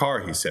wheel of a car,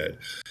 he said.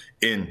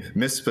 In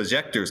Miss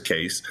Spajector's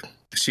case,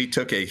 she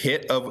took a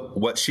hit of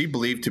what she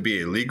believed to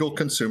be a legal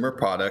consumer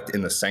product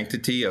in the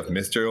sanctity of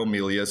Mr.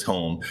 O'Melia's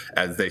home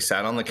as they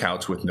sat on the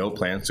couch with no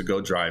plans to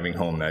go driving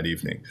home that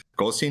evening.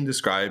 Goldstein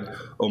described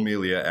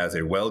O'Melia as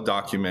a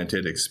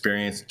well-documented,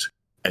 experienced,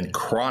 and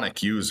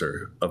chronic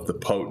user of the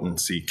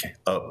potency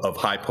of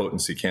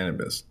high-potency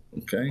cannabis.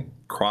 Okay?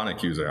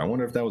 Chronic user. I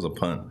wonder if that was a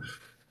pun.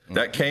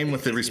 That came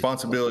with the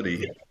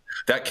responsibility.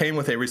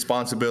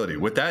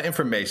 With that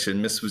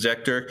information, Ms.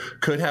 Spajector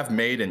could have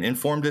made an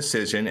informed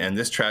decision, and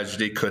this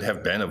tragedy could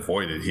have been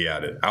avoided, he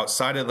added.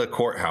 Outside of the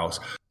courthouse,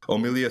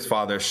 O'Melia's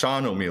father,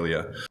 Sean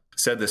O'Melia,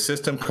 said the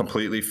system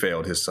completely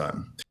failed his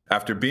son.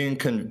 After being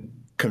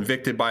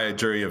convicted by a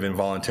jury of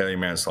involuntary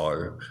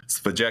manslaughter,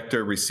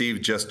 Spajector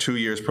received just 2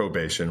 years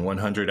probation,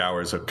 100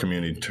 hours of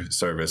community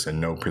service, and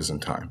no prison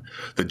time.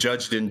 The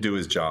judge didn't do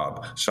his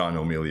job, Sean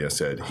O'Melia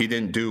said. He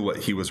didn't do what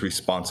he was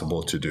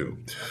responsible to do.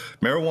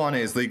 Marijuana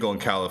is legal in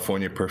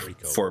California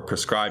for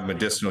prescribed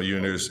medicinal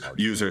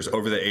users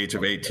over the age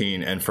of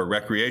 18 and for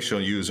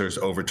recreational users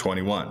over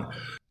 21.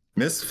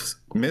 Miss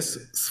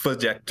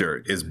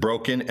Spajector is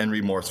broken and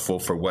remorseful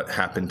for what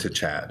happened to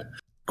Chad,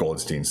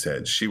 Goldstein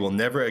said. She will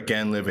never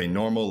again live a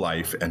normal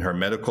life, and her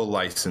medical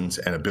license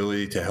and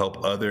ability to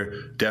help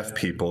other deaf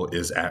people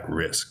is at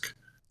risk.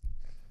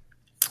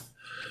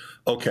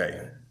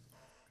 Okay,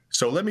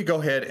 so let me go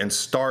ahead and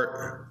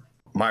start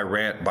my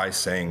rant by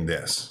saying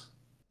this.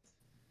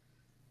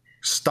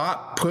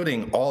 Stop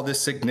putting all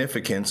this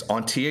significance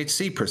on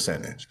THC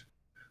percentage.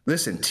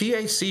 Listen,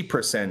 THC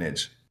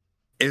percentage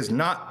is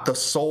not the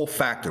sole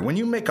factor. When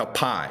you make a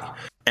pie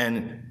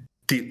and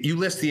you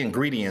list the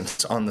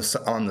ingredients on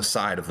the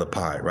side of the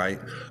pie, right?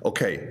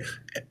 Okay,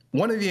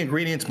 one of the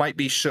ingredients might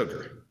be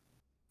sugar.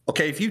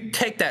 Okay, if you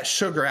take that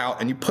sugar out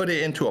and you put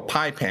it into a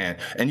pie pan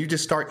and you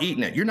just start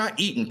eating it, you're not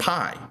eating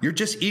pie. You're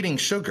just eating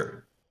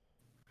sugar.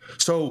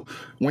 So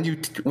when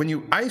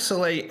you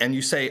isolate and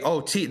you say,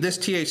 oh, this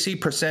THC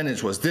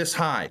percentage was this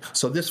high,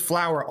 so this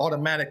flour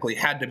automatically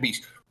had to be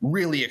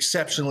really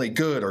exceptionally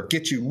good or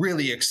get you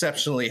really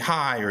exceptionally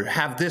high or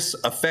have this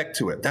effect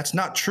to it. That's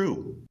not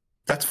true.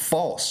 That's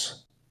false.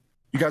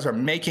 You guys are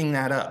making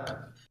that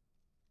up.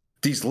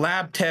 These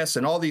lab tests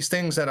and all these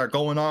things that are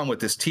going on with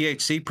this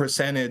THC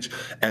percentage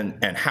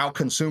and how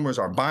consumers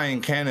are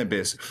buying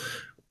cannabis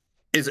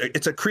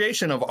it's a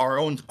creation of our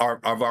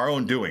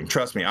own doing.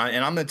 Trust me,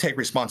 and I'm going to take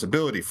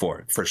responsibility for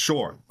it for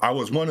sure. I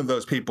was one of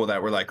those people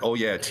that were like, oh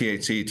yeah,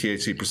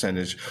 THC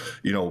percentage,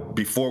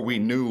 before we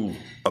knew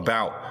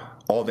about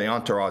all the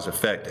entourage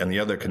effect and the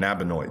other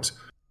cannabinoids.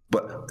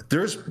 But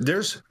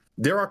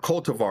there are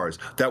cultivars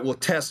that will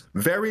test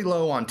very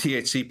low on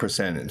THC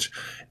percentage.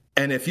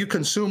 And if you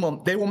consume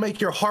them, they will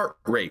make your heart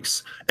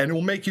race and it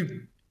will make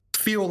you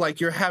feel like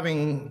you're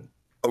having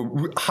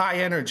high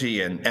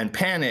energy and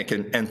panic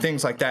and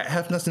things like that. It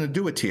has nothing to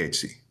do with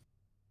THC.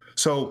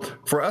 So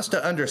for us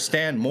to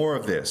understand more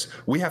of this,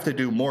 we have to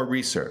do more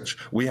research.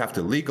 We have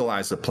to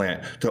legalize the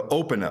plant to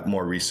open up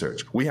more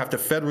research. We have to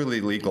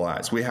federally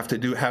legalize. We have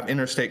to have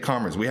interstate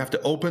commerce. We have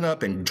to open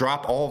up and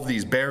drop all of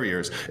these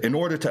barriers in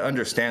order to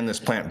understand this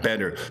plant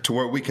better, to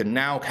where we can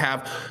now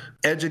have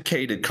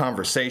educated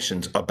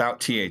conversations about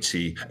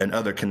THC and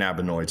other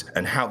cannabinoids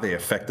and how they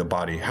affect the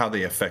body, how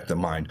they affect the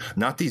mind.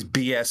 Not these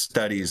BS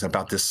studies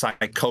about this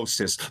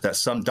psychosis that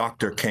some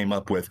doctor came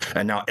up with,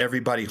 and now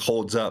everybody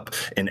holds up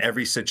in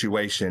every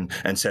situation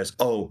and says,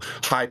 oh,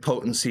 high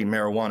potency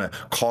marijuana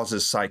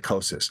causes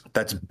psychosis.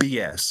 That's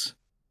BS.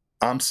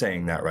 I'm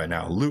saying that right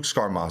now. Luke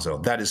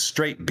Scarmazzo, that is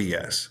straight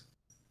BS.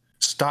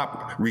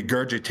 Stop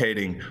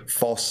regurgitating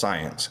false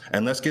science,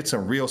 and let's get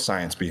some real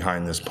science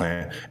behind this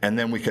plan, and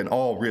then we can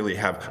all really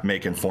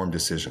make informed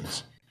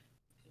decisions.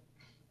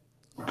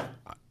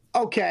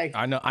 Okay.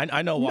 I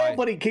know why.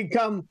 Nobody can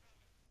come.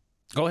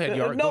 Go ahead,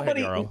 Yarrow.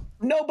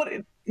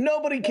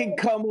 Nobody can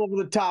come over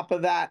the top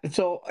of that.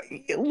 So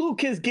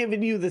Luke has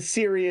given you the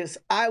serious.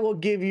 I will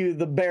give you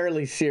the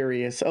barely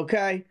serious.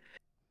 Okay.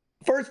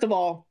 First of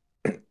all,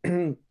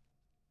 I'd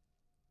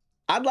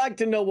like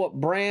to know what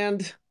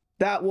brand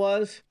that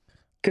was.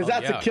 Because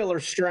that's a killer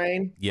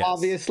strain,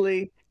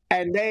 obviously,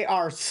 and they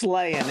are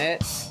slaying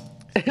it.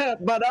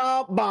 But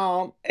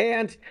bomb.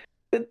 And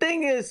the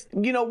thing is,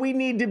 we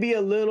need to be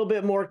a little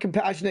bit more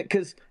compassionate,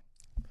 because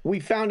we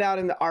found out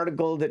in the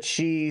article that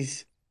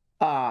she's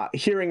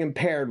hearing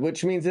impaired,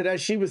 which means that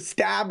as she was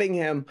stabbing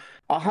him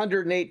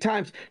 108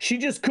 times, she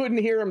just couldn't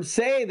hear him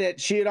say that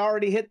she had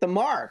already hit the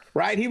mark,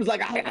 right? He was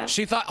like,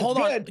 she thought, hold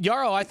on,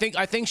 Yarrow, I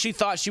think she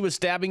thought she was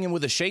stabbing him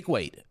with a shake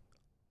weight.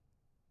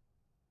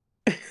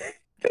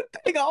 The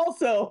thing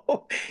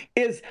also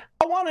is,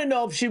 I want to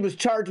know if she was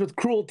charged with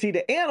cruelty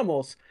to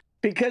animals,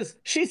 because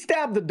she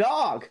stabbed the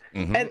dog.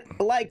 And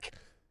like,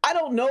 I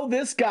don't know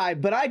this guy,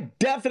 but I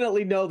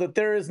definitely know that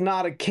there is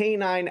not a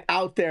canine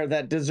out there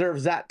that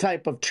deserves that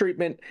type of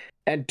treatment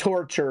and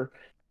torture.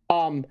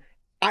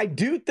 I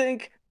do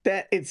think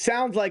that it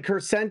sounds like her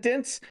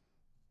sentence,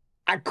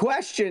 I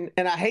question,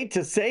 and I hate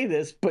to say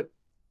this, but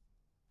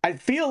I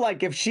feel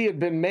like if she had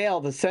been male,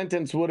 the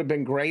sentence would have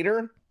been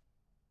greater.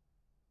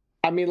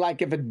 I mean,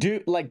 like, if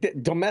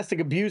domestic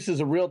abuse is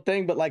a real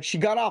thing, but like, she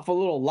got off a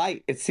little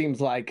light, it seems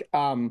like.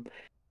 And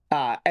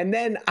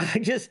then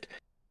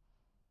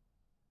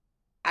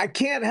I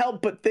can't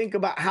help but think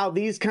about how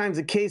these kinds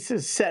of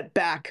cases set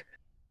back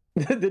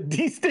the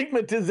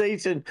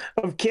destigmatization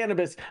of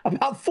cannabis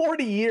about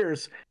 40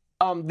 years.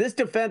 This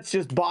defense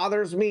just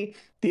bothers me.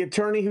 The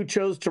attorney who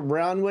chose to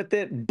run with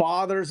it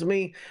bothers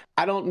me.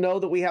 I don't know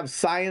that we have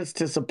science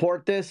to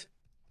support this.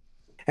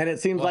 And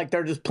it seems like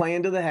they're just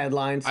playing to the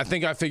headlines. I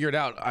think I figured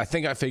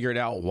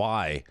out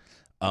why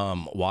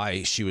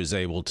she was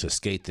able to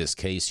skate this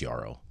case,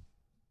 Yarrow.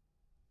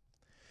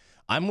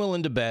 I'm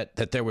willing to bet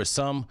that there was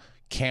some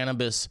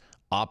cannabis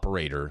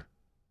operator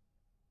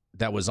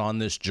that was on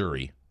this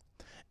jury,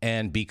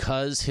 and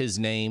because his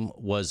name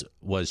was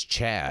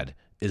Chad,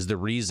 is the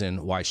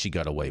reason why she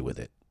got away with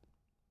it.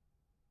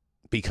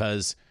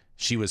 Because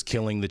she was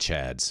killing the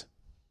Chads.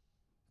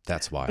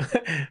 That's why.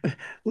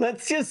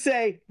 Let's just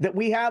say that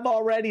we have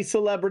already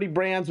celebrity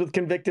brands with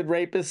convicted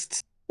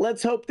rapists.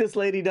 Let's hope this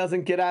lady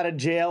doesn't get out of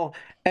jail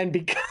and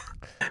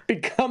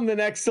become the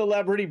next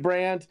celebrity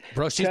brand.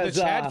 Bro, she's the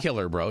Chad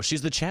killer, bro.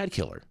 She's the Chad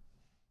killer.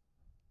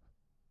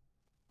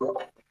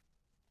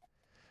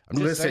 I'm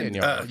just saying,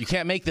 you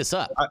can't make this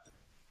up.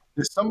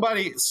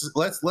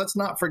 Let's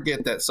not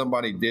forget that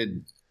somebody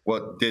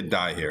did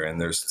die here, and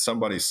there's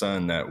somebody's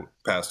son that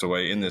passed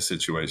away in this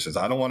situation.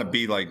 I don't want to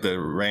be like the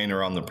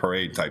rainer on the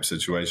parade type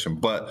situation,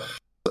 but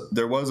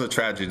there was a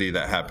tragedy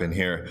that happened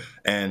here,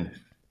 and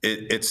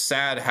it's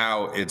sad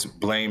how it's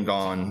blamed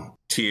on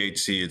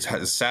THC.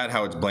 It's sad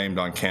how it's blamed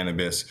on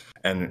cannabis,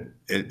 and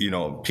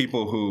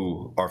people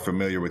who are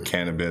familiar with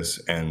cannabis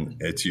and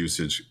its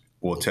usage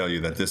will tell you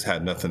that this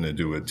had nothing to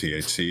do with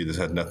THC. This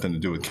had nothing to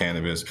do with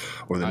cannabis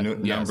or the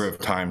number of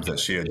times that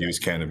she had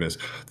used cannabis.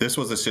 This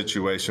was a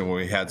situation where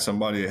we had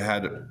somebody that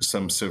had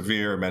some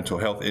severe mental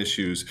health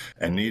issues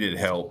and needed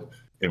help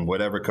in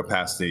whatever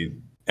capacity.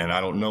 And I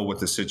don't know what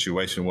the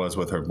situation was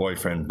with her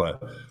boyfriend,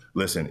 but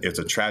listen, it's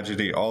a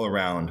tragedy all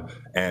around.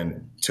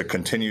 And to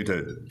continue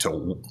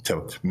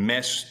to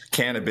mesh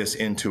cannabis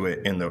into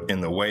it in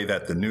the way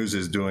that the news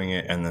is doing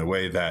it and the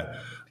way that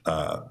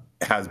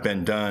has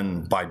been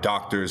done by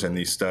doctors and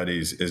these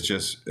studies is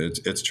just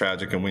it's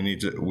tragic, and we need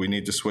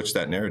to switch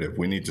that narrative.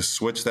 We need to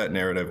switch that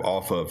narrative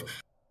off of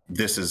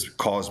this is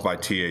caused by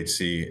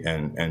THC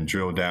and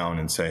drill down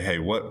and say, hey,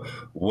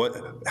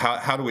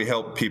 how do we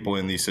help people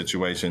in these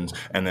situations,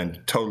 and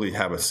then totally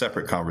have a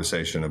separate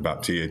conversation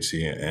about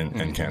THC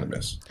and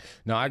cannabis.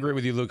 No, I agree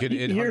with you, Luke.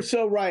 You're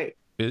so right.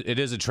 It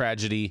is a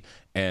tragedy,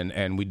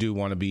 and we do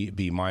want to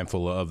be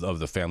mindful of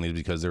the family,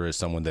 because there is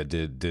someone that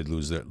did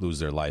lose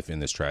their life in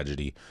this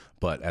tragedy.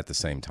 But at the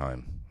same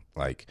time,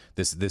 like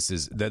this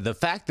is the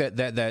fact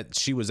that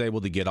she was able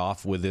to get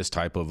off with this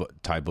type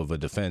of a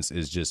defense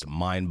is just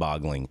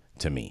mind-boggling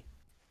to me.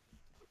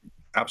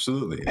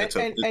 Absolutely,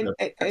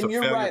 and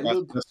you're right,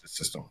 Luke.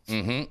 System.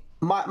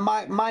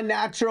 Mm-hmm. My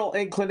natural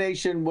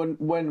inclination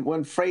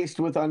when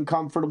faced with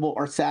uncomfortable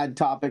or sad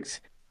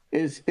topics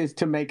is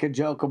to make a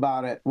joke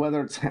about it,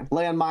 whether it's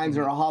landmines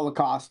or a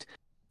Holocaust.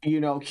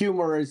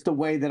 Humor is the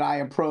way that I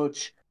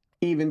approach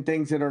even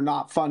things that are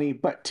not funny.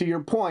 But to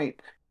your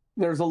point,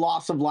 there's a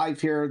loss of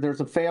life here.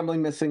 There's a family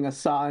missing a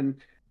son.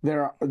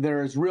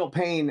 There is real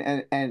pain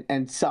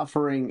and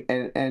suffering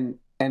and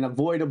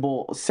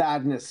avoidable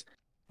sadness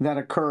that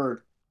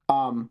occurred.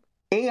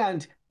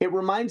 And it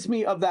reminds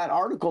me of that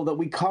article that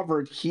we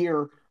covered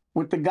here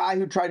with the guy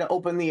who tried to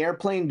open the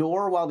airplane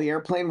door while the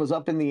airplane was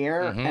up in the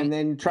air, and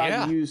then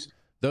tried to use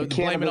the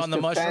blame it on the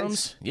defense.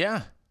 mushrooms.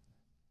 Yeah.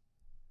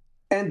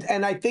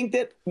 And I think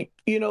that,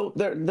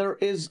 there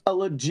is a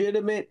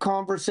legitimate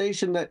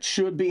conversation that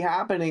should be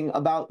happening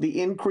about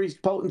the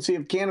increased potency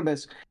of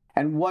cannabis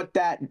and what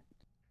that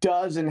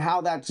does and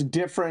how that's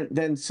different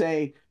than,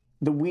 say,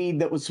 the weed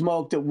that was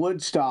smoked at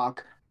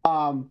Woodstock.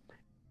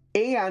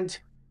 And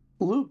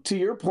Luke, to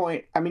your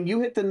point, I mean,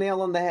 you hit the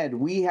nail on the head.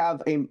 We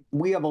have a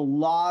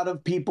lot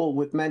of people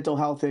with mental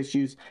health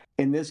issues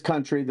in this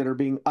country that are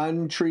being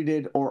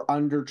untreated or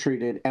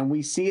undertreated, and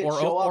we see it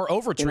show up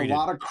overtreated in a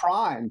lot of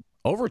crime.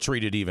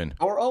 Overtreated even.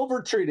 Or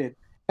overtreated.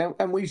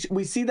 And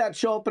we see that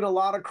show up in a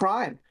lot of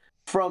crime,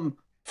 from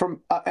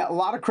a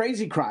lot of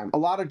crazy crime, a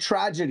lot of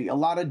tragedy, a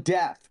lot of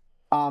death.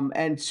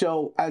 And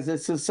so as a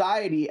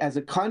society, as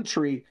a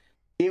country,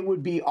 it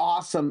would be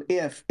awesome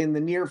if in the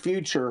near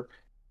future,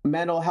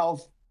 mental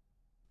health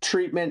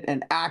treatment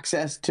and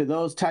access to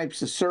those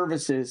types of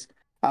services,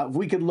 if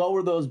we could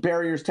lower those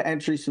barriers to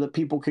entry so that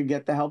people could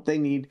get the help they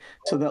need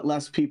so that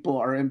less people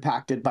are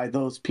impacted by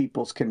those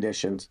people's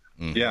conditions.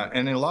 Yeah.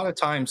 And a lot of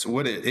times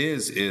what it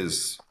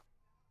is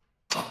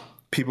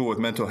people with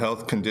mental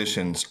health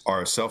conditions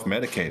are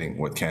self-medicating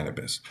with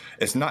cannabis.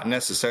 It's not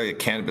necessarily that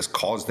cannabis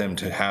caused them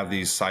to have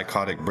these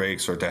psychotic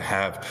breaks or to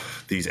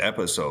have these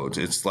episodes.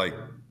 It's like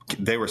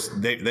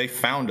they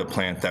found a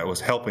plant that was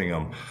helping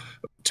them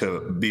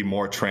to be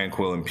more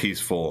tranquil and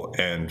peaceful.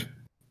 And,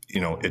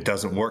 it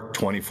doesn't work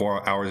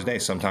 24 hours a day.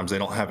 Sometimes they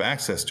don't have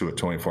access to it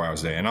 24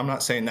 hours a day. And I'm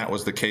not saying that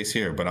was the case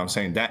here, but I'm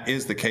saying that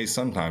is the case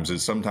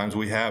sometimes. Sometimes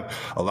we have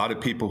a lot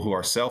of people who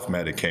are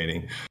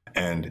self-medicating,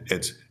 and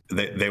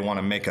they want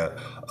to make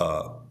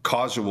a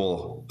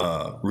causal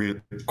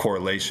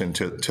correlation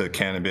to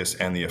cannabis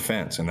and the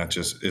offense, and that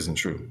just isn't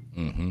true.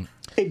 Mm-hmm.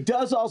 It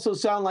does also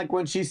sound like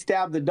when she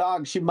stabbed the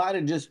dog, she might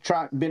have just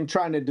been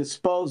trying to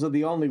dispose of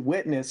the only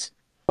witness.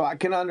 So I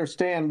can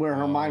understand where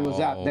her mind was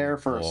at there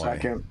for a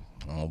second.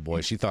 Oh, boy.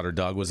 She thought her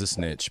dog was a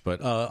snitch.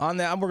 But on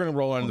that, we're going to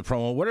roll into the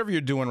promo. Whatever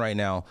you're doing right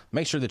now,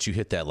 make sure that you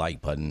hit that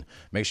like button.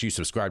 Make sure you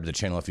subscribe to the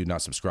channel if you've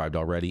not subscribed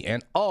already.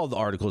 And all the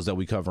articles that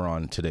we cover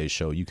on today's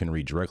show, you can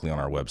read directly on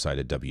our website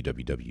at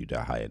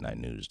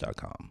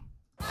www.highat9news.com.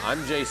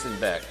 I'm Jason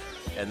Beck,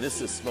 and this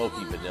is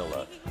Smoky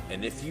Vanilla.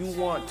 And if you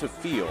want to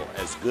feel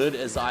as good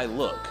as I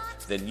look,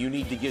 then you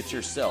need to get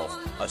yourself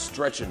a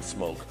stretch and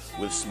smoke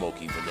with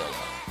Smoky Vanilla.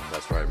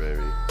 That's right,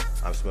 baby.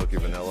 I'm Smoky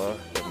Vanilla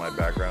with my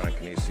background in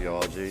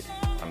kinesiology.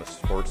 I'm a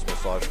sports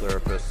massage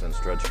therapist and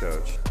stretch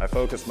coach. I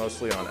focus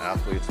mostly on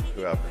athletes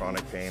who have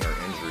chronic pain or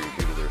injury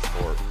due to their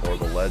sport, or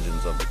the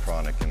legends of the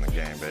chronic in the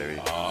game,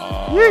 baby.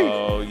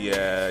 Oh,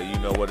 yeah, you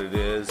know what it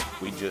is?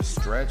 We just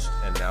stretched,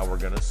 and now we're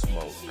gonna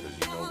smoke, because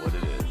you know what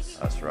it is.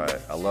 That's right.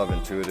 I love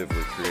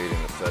intuitively creating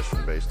a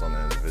session based on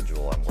the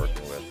individual I'm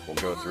working with. We'll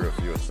go through a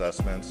few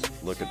assessments,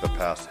 look at the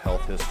past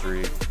health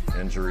history,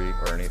 injury,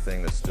 or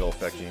anything that's still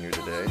affecting you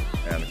today,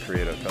 and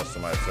create a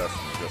customized session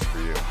just for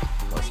you.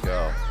 Let's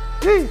go.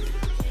 Yay!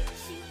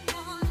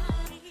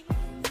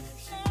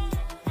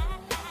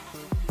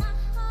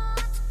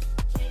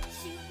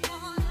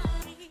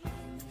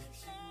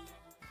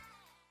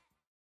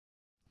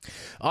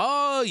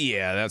 Oh,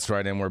 yeah, that's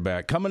right, and we're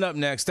back. Coming up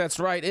next, that's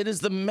right, it is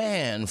the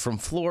man from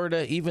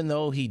Florida, even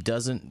though he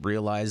doesn't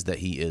realize that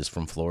he is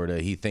from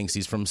Florida. He thinks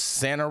he's from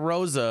Santa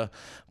Rosa,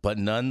 but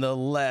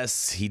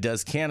nonetheless, he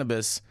does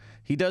cannabis,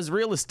 he does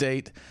real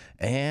estate,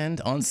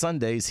 and on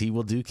Sundays, he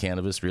will do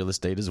cannabis real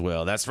estate as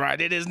well. That's right,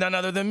 it is none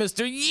other than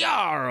Mr.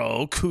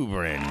 Yarrow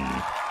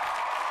Kubrin.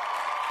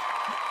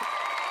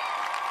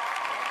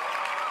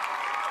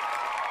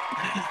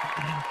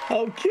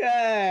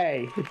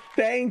 Okay.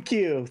 Thank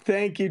you,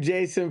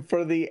 Jason,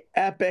 for the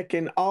epic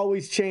and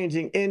always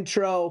changing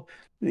intro.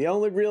 The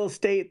only real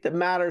estate that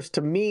matters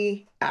to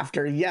me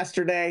after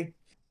yesterday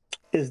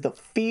is the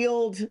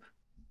field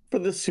for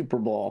the Super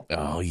Bowl.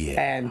 Oh, yeah.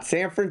 And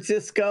San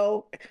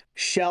Francisco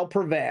shall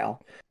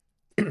prevail.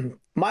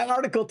 My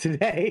article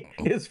today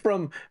is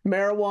from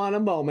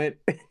Marijuana Moment,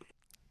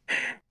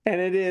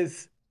 and it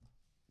is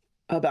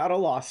about a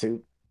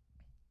lawsuit.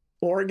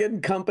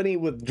 Oregon company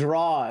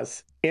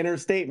withdraws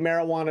interstate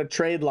marijuana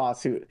trade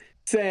lawsuit,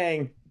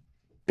 saying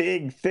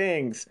big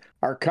things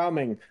are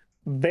coming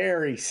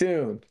very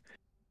soon.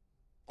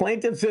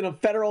 Plaintiffs in a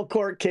federal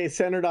court case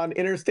centered on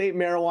interstate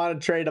marijuana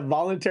trade have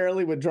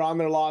voluntarily withdrawn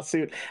their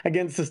lawsuit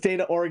against the state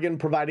of Oregon,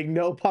 providing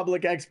no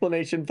public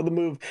explanation for the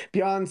move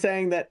beyond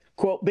saying that,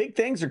 quote, big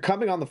things are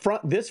coming on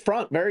this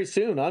front very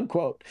soon,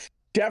 unquote.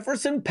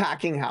 Jefferson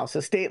Packing House,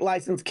 a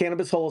state-licensed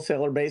cannabis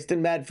wholesaler based in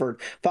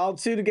Medford, filed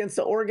suit against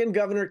the Oregon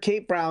Governor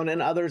Kate Brown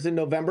and others in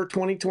November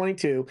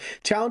 2022,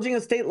 challenging a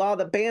state law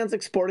that bans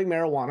exporting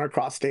marijuana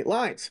across state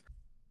lines.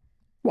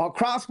 While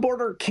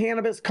cross-border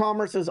cannabis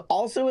commerce is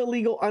also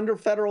illegal under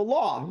federal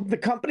law, the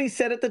company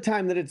said at the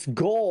time that its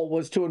goal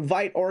was to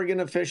invite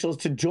Oregon officials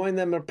to join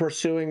them in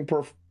pursuing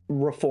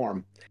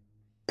reform.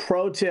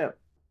 Pro tip,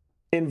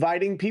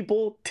 inviting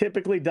people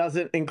typically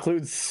doesn't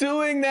include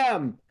suing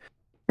them.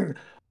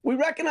 We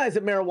recognize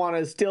that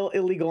marijuana is still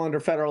illegal under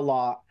federal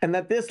law and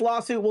that this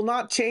lawsuit will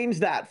not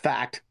change that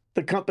fact,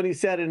 the company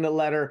said in a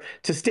letter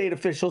to state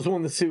officials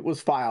when the suit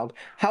was filed.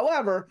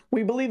 However,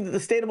 we believe that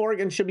the state of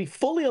Oregon should be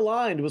fully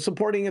aligned with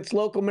supporting its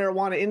local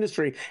marijuana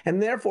industry,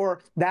 and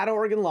therefore that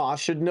Oregon law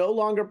should no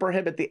longer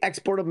prohibit the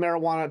export of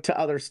marijuana to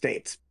other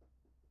states.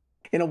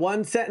 In a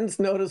one-sentence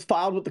notice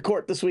filed with the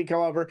court this week,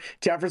 however,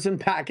 Jefferson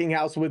Packing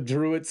House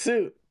withdrew its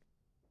suit.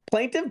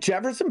 Plaintiff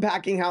Jefferson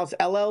Packing House,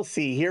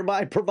 LLC,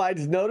 hereby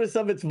provides notice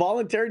of its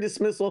voluntary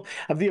dismissal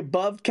of the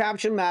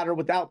above-captioned matter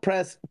without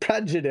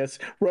prejudice,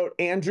 wrote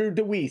Andrew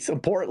DeWeese, a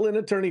Portland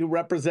attorney who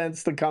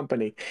represents the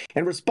company.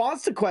 In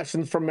response to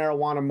questions from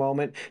Marijuana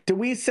Moment,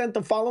 DeWeese sent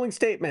the following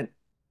statement.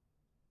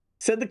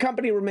 Said the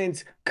company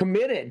remains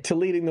committed to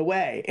leading the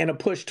way in a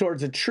push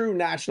towards a true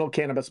national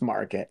cannabis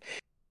market.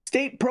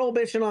 State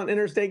prohibition on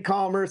interstate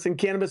commerce and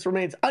cannabis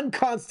remains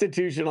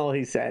unconstitutional,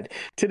 he said.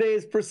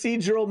 Today's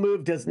procedural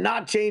move does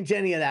not change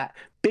any of that.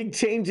 Big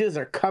changes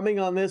are coming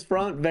on this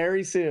front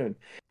very soon.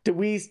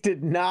 DeWeese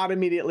did not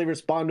immediately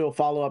respond to a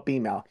follow-up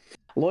email.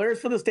 Lawyers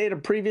for the state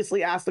have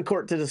previously asked the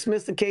court to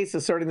dismiss the case,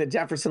 asserting that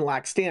Jefferson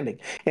lacked standing.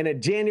 In a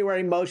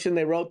January motion,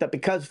 they wrote that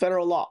because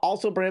federal law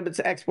also prohibits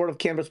the export of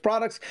cannabis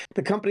products,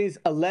 the company's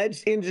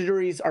alleged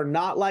injuries are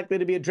not likely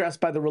to be addressed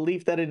by the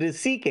relief that it is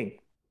seeking.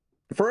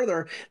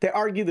 Further, they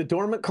argue the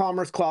Dormant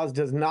Commerce Clause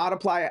does not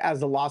apply as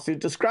the lawsuit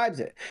describes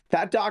it.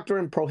 That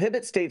doctrine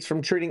prohibits states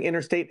from treating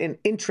interstate and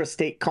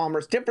intrastate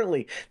commerce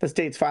differently, the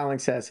state's filing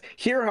says.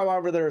 Here,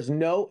 however, there is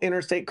no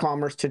interstate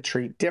commerce to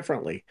treat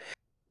differently.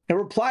 A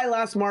reply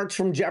last March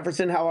from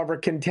Jefferson, however,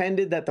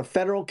 contended that the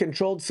Federal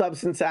Controlled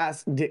Substance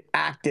Act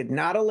did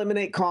not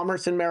eliminate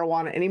commerce in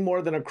marijuana any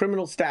more than a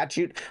criminal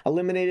statute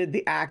eliminated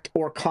the act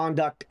or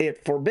conduct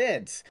it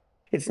forbids.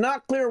 It's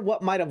not clear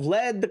what might have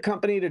led the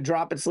company to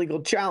drop its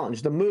legal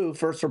challenge. The move,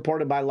 first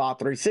reported by Law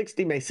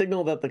 360, may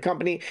signal that the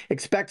company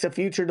expects a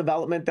future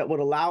development that would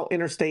allow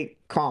interstate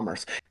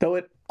commerce, though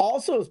it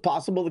also is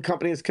possible the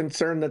company is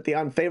concerned that the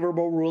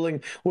unfavorable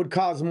ruling would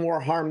cause more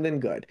harm than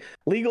good.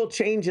 Legal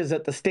changes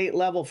at the state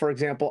level, for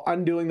example,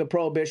 undoing the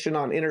prohibition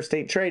on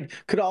interstate trade,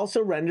 could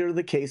also render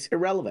the case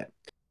irrelevant.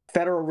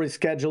 Federal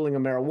rescheduling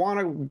of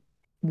marijuana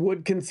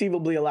would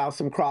conceivably allow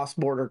some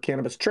cross-border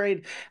cannabis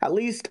trade, at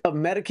least of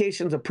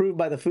medications approved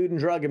by the Food and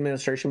Drug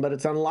Administration, but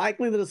it's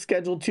unlikely that a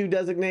Schedule 2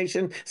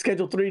 designation,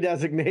 Schedule 3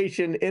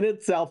 designation in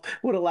itself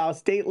would allow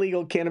state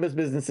legal cannabis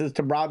businesses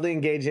to broadly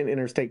engage in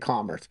interstate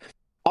commerce.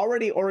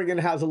 Already, Oregon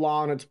has a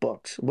law on its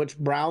books, which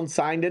Brown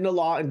signed into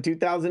law in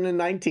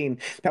 2019,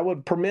 that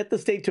would permit the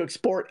state to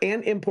export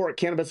and import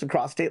cannabis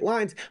across state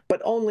lines,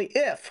 but only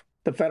if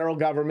the federal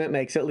government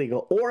makes it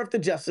legal, or if the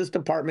Justice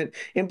Department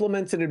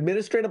implements an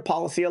administrative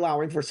policy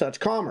allowing for such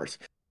commerce.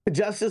 The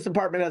Justice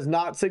Department has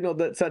not signaled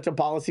that such a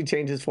policy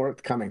change is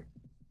forthcoming.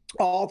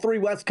 All three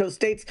West Coast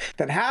states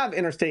that have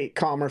interstate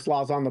commerce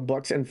laws on the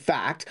books, in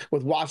fact,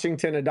 with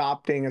Washington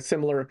adopting a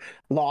similar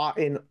law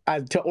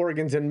to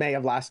Oregon's in May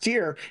of last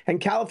year,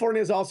 and California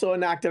has also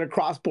enacted a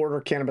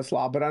cross-border cannabis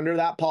law, but under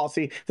that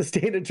policy, the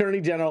state attorney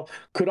general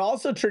could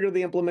also trigger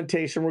the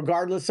implementation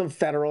regardless of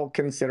federal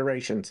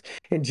considerations.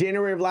 In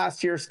January of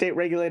last year, state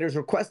regulators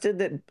requested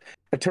that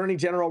Attorney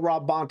General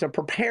Rob Bonta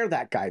prepare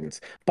that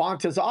guidance.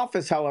 Bonta's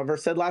office, however,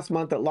 said last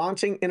month that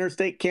launching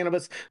interstate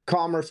cannabis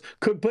commerce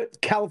could put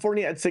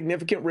California at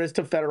significant risk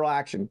to federal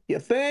action. You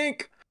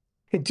think?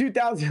 In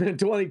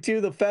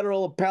 2022, the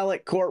federal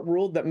appellate court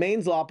ruled that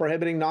Maine's law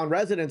prohibiting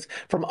non-residents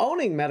from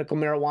owning medical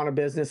marijuana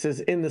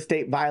businesses in the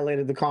state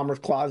violated the Commerce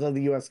Clause of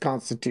the U.S.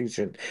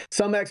 Constitution.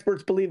 Some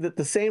experts believe that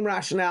the same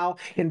rationale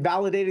in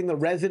validating the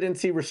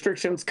residency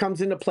restrictions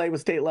comes into play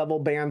with state-level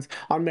bans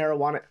on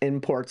marijuana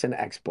imports and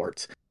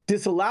exports.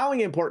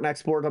 Disallowing import and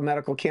export of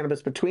medical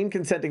cannabis between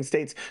consenting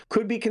states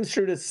could be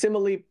construed as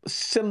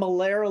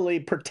similarly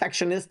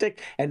protectionistic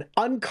and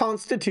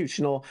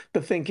unconstitutional,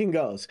 the thinking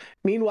goes.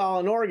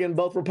 Meanwhile, in Oregon,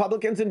 both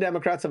Republicans and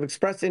Democrats have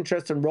expressed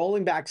interest in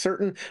rolling back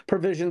certain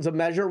provisions of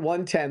Measure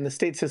 110, the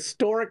state's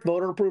historic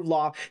voter-approved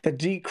law that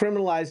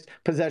decriminalized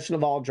possession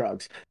of all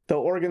drugs.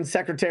 Though Oregon's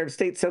Secretary of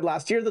State said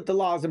last year that the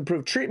law has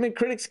improved treatment,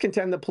 critics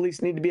contend the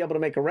police need to be able to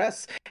make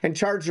arrests and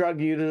charge drug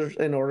users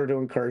in order to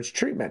encourage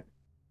treatment.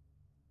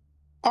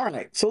 All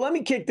right, so let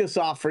me kick this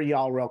off for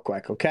y'all real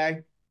quick,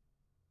 okay?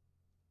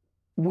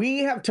 We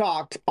have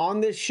talked on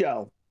this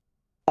show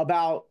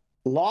about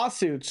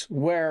lawsuits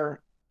where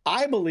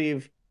I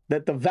believe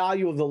that the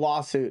value of the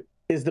lawsuit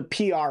is the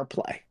PR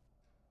play.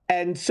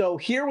 And so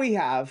here we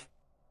have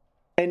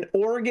an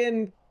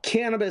Oregon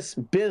cannabis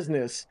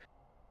business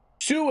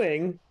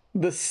suing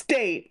the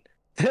state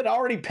that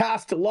already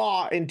passed a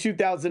law in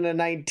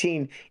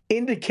 2019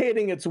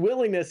 indicating its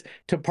willingness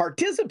to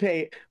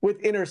participate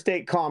with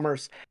interstate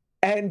commerce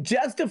and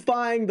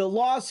justifying the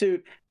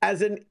lawsuit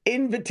as an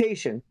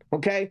invitation,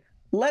 okay?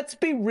 Let's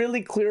be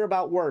really clear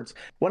about words.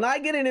 When I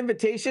get an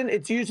invitation,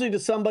 it's usually to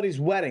somebody's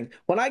wedding.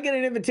 When I get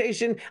an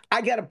invitation,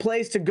 I get a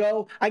place to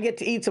go. I get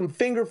to eat some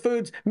finger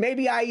foods.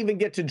 Maybe I even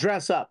get to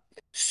dress up.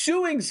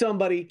 Suing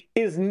somebody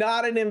is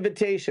not an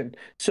invitation.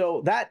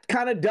 So that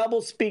kind of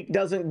double speak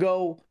doesn't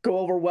go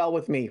over well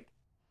with me.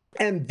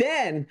 And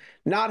then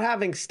not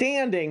having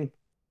standing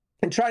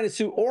and trying to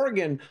sue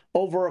Oregon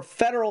over a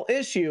federal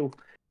issue,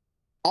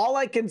 all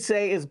I can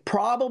say is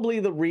probably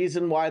the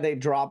reason why they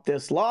dropped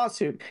this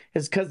lawsuit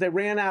is because they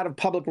ran out of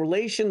public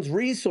relations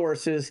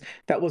resources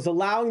that was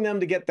allowing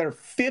them to get their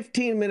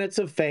 15 minutes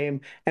of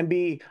fame and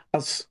be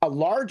a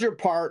larger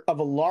part of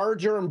a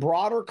larger and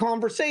broader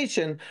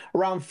conversation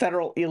around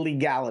federal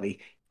illegality.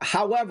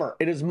 However,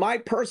 it is my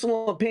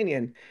personal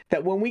opinion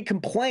that when we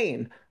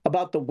complain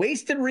about the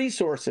wasted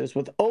resources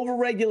with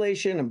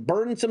overregulation and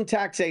burdensome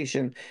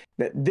taxation,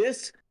 that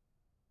this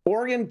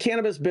Oregon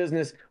cannabis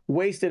business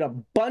wasted a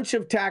bunch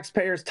of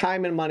taxpayers'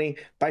 time and money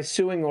by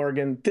suing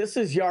Oregon. This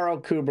is Yarrow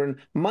Kubrin,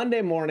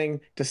 Monday morning,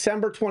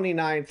 December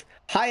 29th,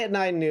 High at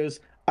 9 News.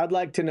 I'd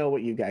like to know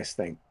what you guys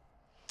think.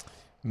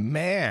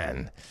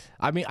 Man,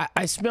 I mean,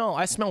 I smell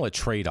a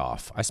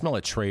trade-off. I smell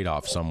a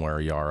trade-off somewhere,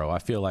 Yarrow. I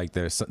feel like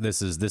this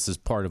is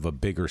part of a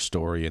bigger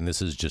story, and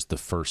this is just the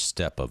first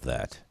step of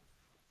that.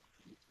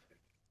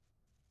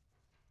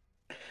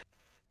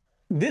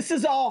 This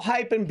is all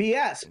hype and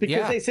BS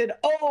because they said,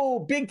 oh,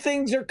 big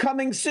things are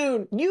coming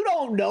soon. You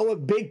don't know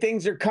if big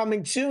things are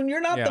coming soon. You're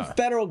not the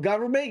federal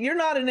government. You're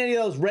not in any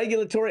of those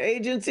regulatory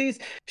agencies.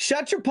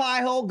 Shut your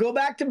pie hole. Go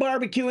back to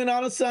barbecuing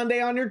on a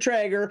Sunday on your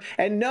Traeger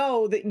and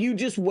know that you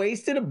just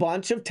wasted a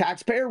bunch of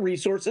taxpayer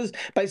resources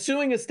by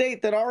suing a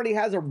state that already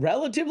has a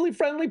relatively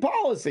friendly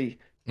policy.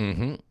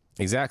 Mm-hmm.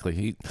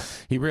 Exactly.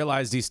 He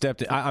realized he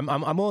stepped in.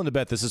 I'm willing to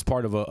bet this is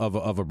part of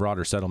a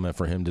broader settlement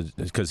for him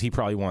because he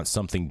probably wants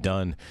something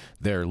done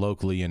there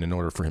locally, and in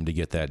order for him to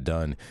get that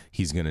done,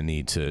 he's going to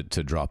need to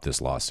drop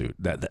this lawsuit.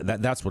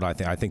 That's what I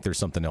think. I think there's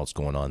something else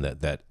going on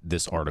that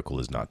this article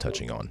is not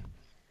touching on.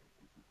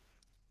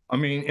 I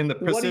mean, in the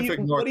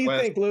Pacific Northwest, what do you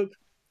think, Luke?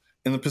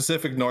 In the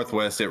Pacific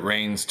Northwest, it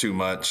rains too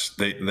much.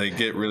 They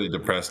get really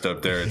depressed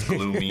up there. It's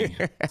gloomy.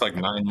 It's like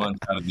 9 months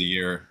out of the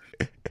year.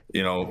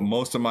 You know,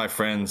 most of my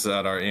friends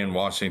that are in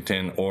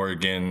Washington,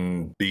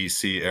 Oregon,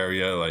 BC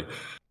area, like,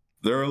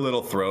 they're a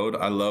little throwed.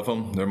 I love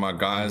them. They're my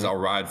guys. I'll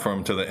ride for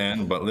them to the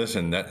end. But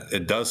listen,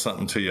 it does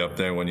something to you up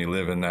there when you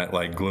live in that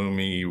like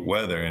gloomy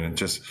weather, and it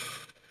just,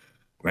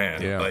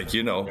 man, like,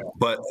 you know.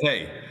 But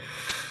hey,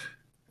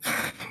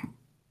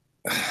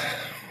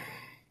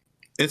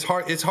 it's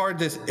hard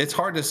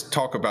to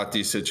talk about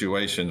these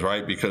situations,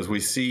 right? Because we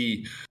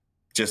see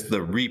just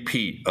the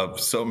repeat of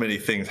so many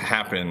things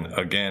happen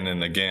again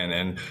and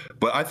again.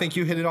 But I think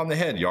you hit it on the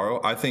head,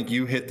 Yarrow. I think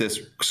you hit this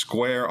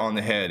square on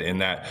the head in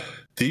that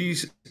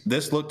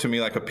this looked to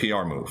me like a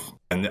PR move.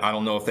 And I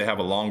don't know if they have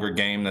a longer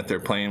game that they're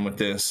playing with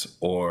this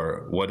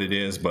or what it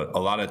is, but a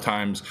lot of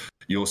times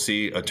you'll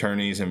see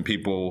attorneys and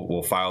people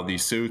will file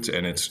these suits,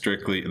 and it's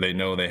strictly, they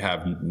know they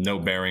have no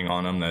bearing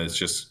on them, that it's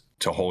just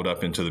to hold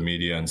up into the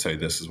media and say,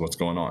 this is what's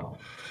going on.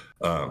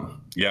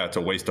 It's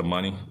a waste of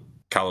money.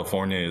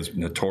 California is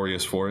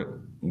notorious for it.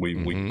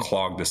 We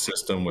clog the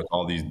system with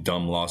all these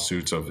dumb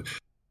lawsuits of,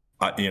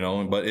 but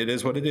it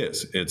is what it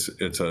is. It's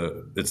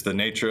the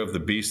nature of the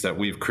beast that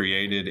we've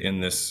created in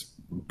this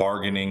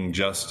bargaining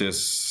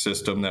justice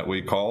system that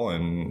we call.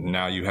 And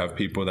now you have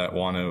people that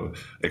want to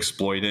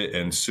exploit it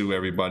and sue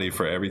everybody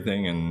for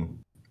everything. And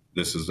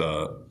this is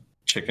a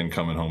chicken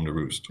coming home to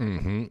roost.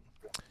 Mm-hmm.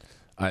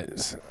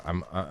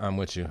 I'm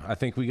with you. I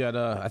think we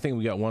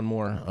got one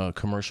more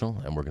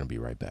commercial, and we're going to be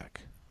right back.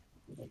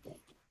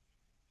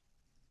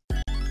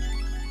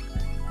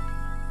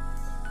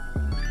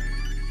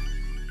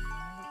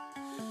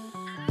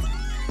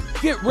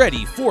 Get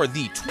ready for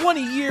the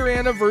 20-year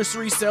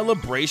anniversary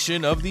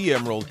celebration of the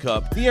Emerald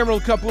Cup. The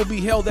Emerald Cup will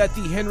be held at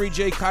the Henry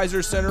J.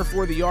 Kaiser Center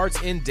for the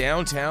Arts in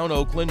downtown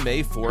Oakland,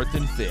 May 4th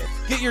and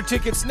 5th. Get your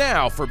tickets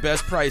now for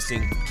best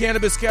pricing.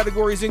 Cannabis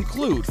categories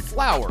include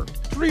flower,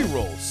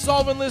 pre-rolls,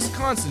 solventless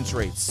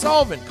concentrates,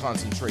 solvent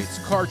concentrates,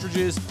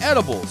 cartridges,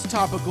 edibles,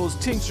 topicals,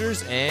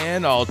 tinctures,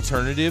 and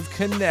alternative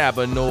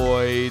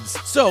cannabinoids.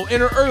 So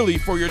enter early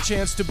for your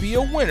chance to be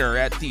a winner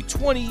at the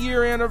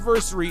 20-year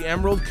anniversary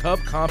Emerald Cup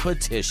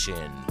competition.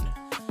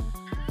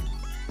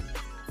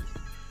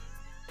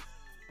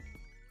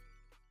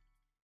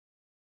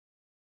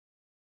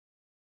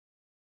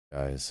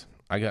 Guys,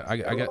 I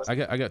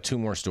got two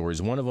more stories.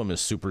 One of them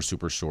is super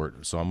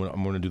short, so I'm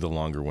gonna do the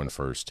longer one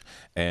first.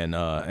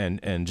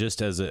 And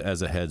just as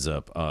a heads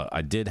up,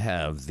 I did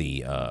have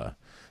the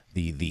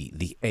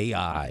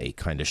AI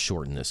kind of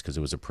shorten this because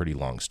it was a pretty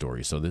long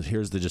story. So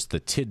here's just the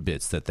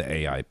tidbits that the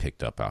AI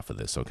picked up off of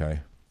this. Okay.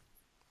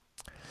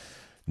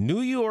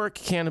 New York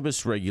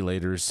cannabis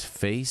regulators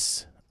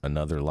face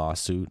another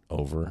lawsuit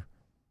over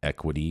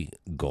equity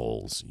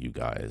goals, you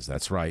guys.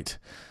 That's right.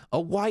 A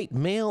white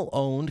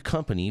male-owned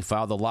company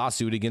filed a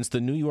lawsuit against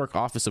the New York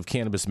Office of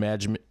Cannabis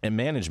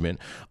Management,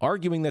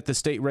 arguing that the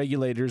state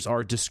regulators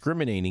are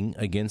discriminating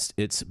against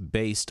its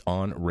based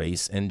on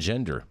race and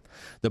gender.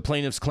 The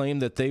plaintiffs claim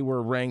that they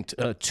were ranked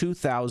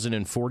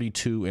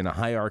 2,042 in a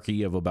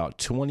hierarchy of about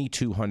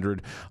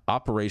 2,200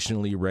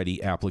 operationally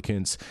ready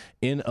applicants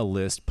in a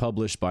list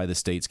published by the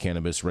state's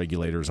cannabis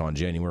regulators on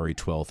January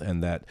 12th,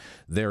 and that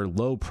their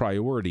low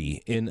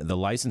priority in the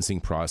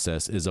licensing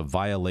process is a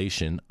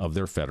violation of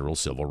their federal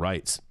civil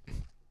rights.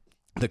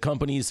 The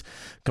company's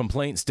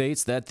complaint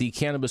states that the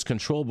Cannabis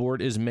Control Board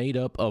is made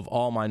up of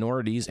all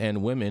minorities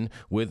and women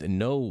with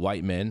no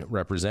white men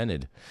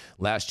represented.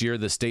 Last year,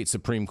 the state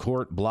Supreme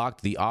Court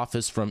blocked the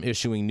office from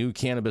issuing new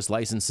cannabis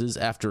licenses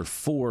after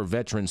 4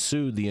 veterans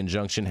sued. The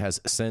injunction has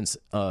since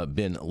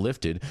been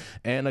lifted,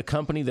 and a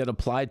company that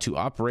applied to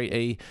operate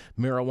a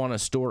marijuana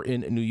store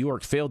in New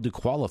York failed to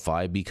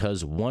qualify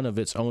because one of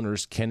its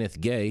owners,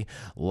 Kenneth Gay,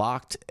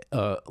 lacked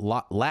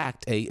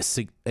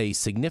a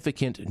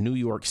significant New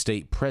York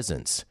State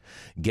presence.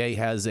 Gay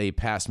has a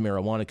past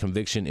marijuana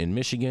conviction in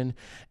Michigan,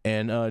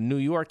 and New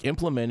York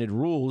implemented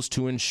rules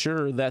to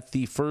ensure that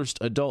the first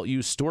adult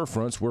use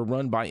storefronts were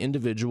run by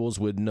individuals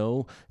with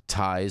no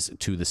ties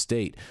to the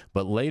state,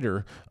 but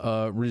later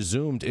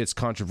resumed its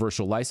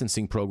controversial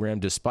licensing program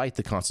despite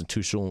the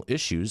constitutional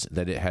issues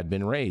that it had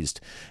been raised.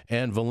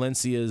 And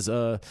Valencia's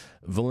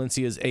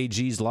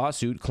AG's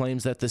lawsuit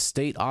claims that the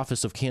State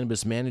Office of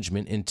Cannabis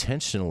Management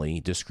intentionally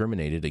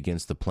discriminated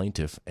against the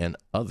plaintiff and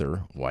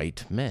other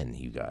white men,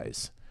 you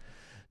guys.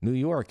 New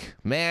York,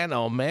 man,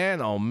 oh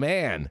man, oh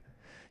man.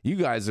 You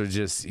guys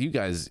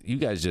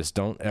just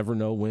don't ever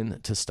know when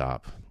to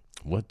stop.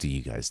 What do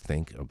you guys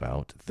think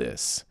about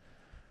this?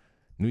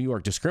 New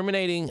York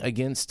discriminating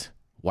against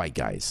white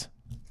guys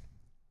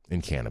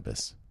in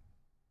cannabis.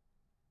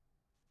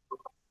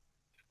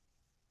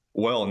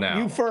 Well, now.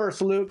 You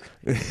first, Luke.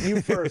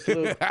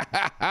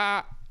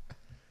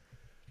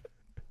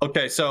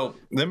 Okay, so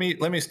let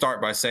me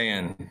start by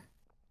saying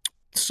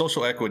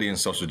social equity and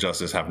social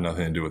justice have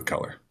nothing to do with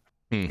color.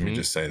 Let me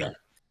just say that.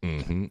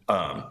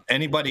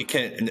 Anybody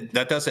can.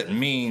 That doesn't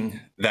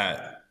mean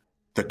that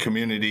the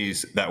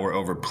communities that were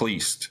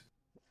overpoliced,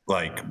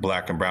 like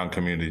Black and brown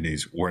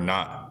communities, were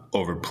not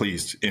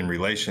overpoliced in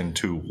relation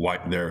to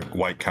their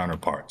white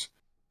counterparts.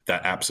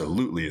 That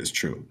absolutely is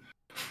true.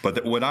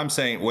 But what I'm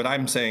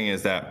saying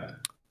is that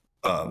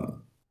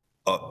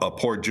a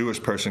poor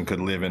Jewish person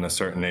could live in a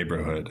certain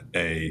neighborhood.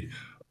 A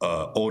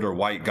older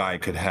white guy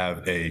could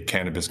have a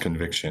cannabis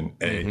conviction.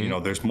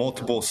 There's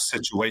multiple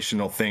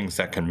situational things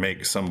that can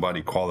make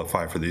somebody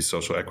qualify for these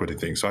social equity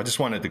things. So I just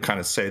wanted to kind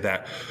of say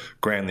that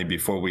grandly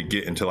before we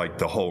get into like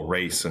the whole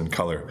race and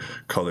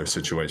color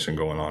situation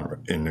going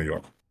on in New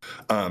York.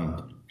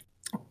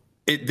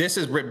 This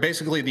is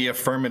basically the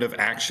affirmative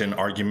action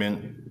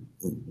argument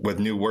with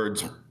new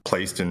words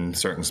placed in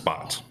certain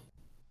spots.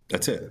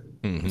 That's it.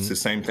 It's the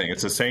same thing.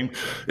 It's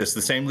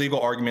the same legal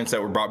arguments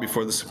that were brought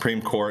before the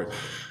Supreme Court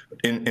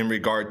in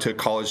regard to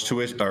college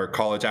tuition or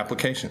college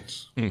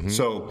applications.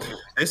 So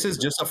this is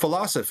just a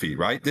philosophy,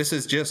 right? This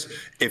is just,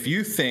 if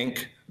you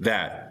think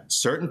that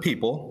certain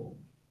people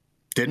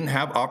didn't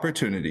have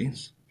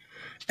opportunities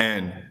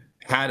and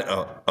had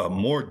a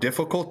more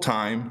difficult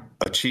time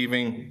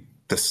achieving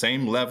the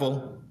same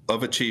level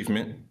of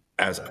achievement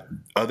as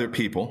other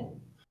people,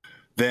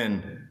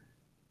 then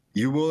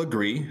you will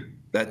agree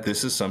that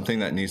this is something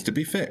that needs to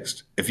be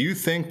fixed. If you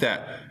think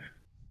that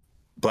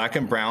Black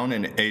and brown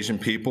and Asian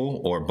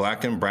people or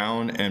Black and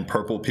brown and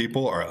purple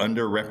people are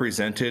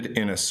underrepresented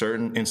in a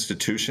certain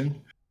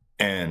institution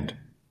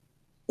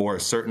or a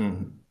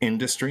certain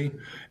industry,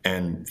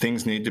 and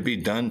things need to be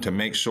done to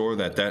make sure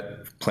that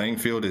that playing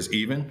field is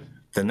even,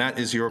 then that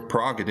is your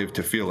prerogative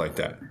to feel like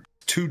that.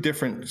 Two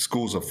different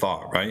schools of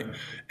thought, right?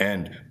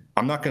 And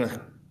I'm not going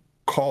to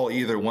call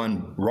either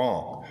one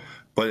wrong,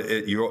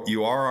 but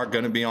you are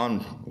going to be on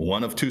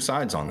one of two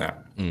sides on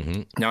that.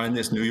 Now, in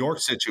this New York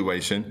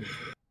situation,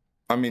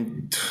 I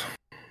mean,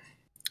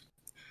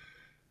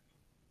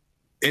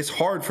 it's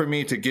hard for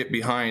me to get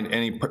behind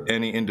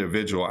any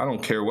individual. I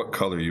don't care what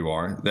color you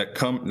are,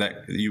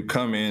 that you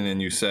come in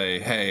and you say,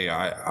 hey,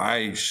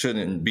 I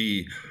shouldn't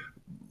be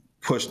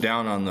pushed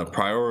down on the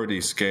priority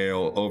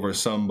scale over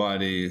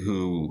somebody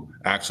who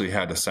actually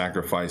had to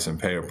sacrifice and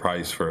pay a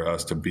price for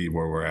us to be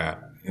where we're at,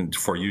 and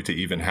for you to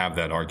even have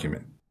that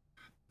argument.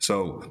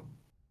 So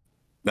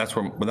that's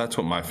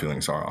what my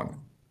feelings are on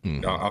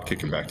it. I'll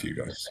kick it back to you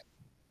guys.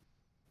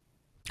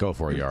 Go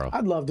for it, Yarrow.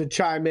 I'd love to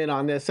chime in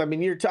on this. I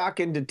mean, you're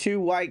talking to two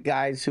white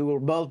guys who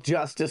were both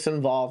justice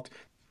involved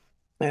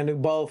and who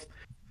both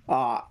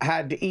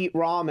had to eat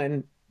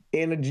ramen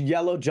in a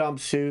yellow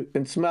jumpsuit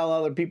and smell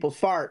other people's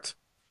farts.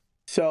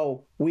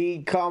 So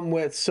we come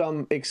with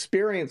some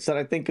experience that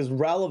I think is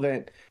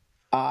relevant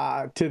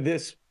to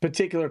this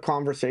particular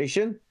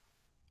conversation.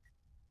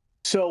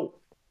 So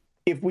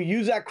if we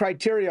use that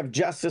criteria of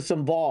justice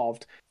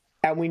involved,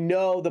 and we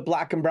know the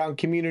Black and brown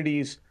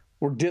communities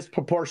were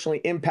disproportionately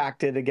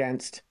impacted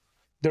against,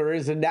 there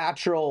is a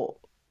natural,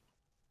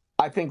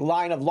 I think,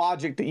 line of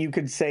logic that you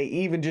could say,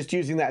 even just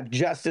using that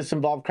justice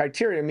involved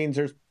criteria means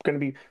there's going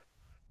to be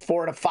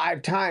 4 to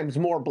 5 times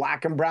more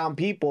Black and brown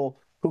people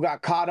who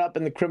got caught up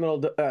in the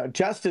criminal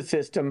justice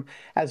system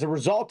as a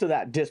result of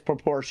that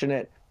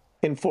disproportionate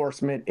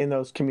enforcement in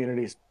those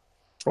communities.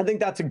 I think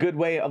that's a good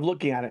way of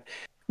looking at it.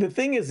 The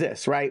thing is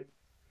this, right?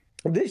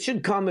 This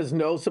should come as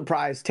no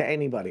surprise to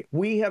anybody.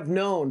 We have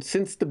known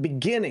since the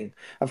beginning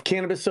of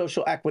cannabis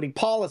social equity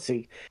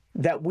policy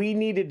that we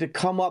needed to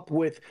come up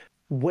with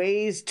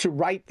ways to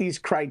write these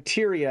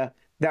criteria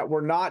that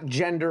were not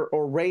gender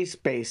or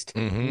race-based,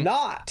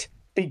 not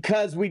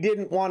because we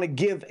didn't want to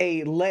give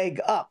a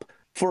leg up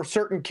for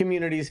certain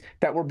communities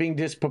that were being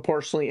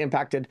disproportionately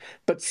impacted,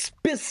 but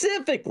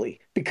specifically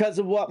because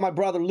of what my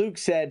brother Luke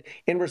said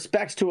in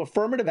respects to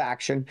affirmative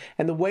action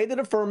and the way that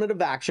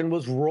affirmative action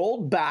was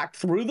rolled back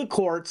through the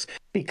courts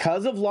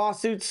because of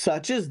lawsuits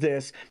such as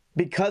this,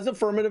 because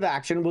affirmative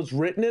action was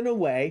written in a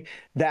way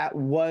that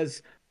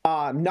was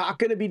not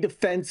going to be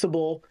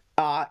defensible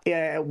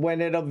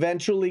when it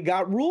eventually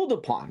got ruled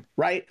upon,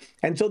 right?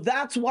 And so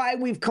that's why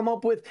we've come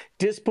up with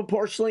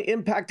disproportionately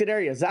impacted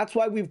areas. That's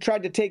why we've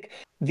tried to take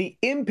the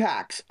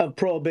impacts of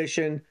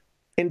prohibition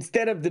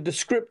instead of the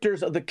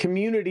descriptors of the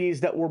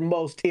communities that were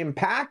most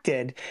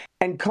impacted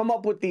and come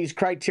up with these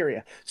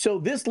criteria. So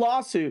this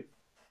lawsuit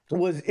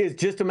is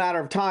just a matter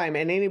of time,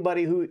 and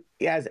anybody who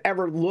has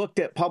ever looked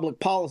at public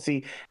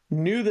policy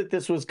knew that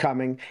this was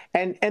coming.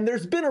 And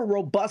there's been a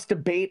robust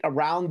debate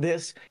around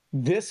this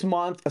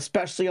month,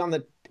 especially on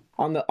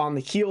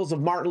the heels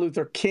of Martin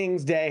Luther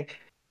King's Day.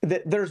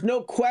 That there's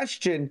no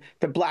question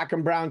that Black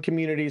and brown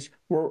communities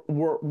were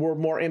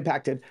more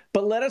impacted.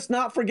 But let us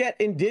not forget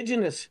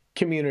indigenous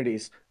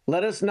communities.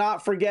 Let us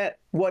not forget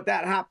what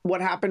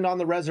happened on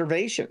the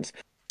reservations.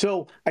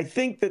 So I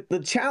think that the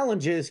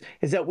challenge is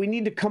that we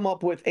need to come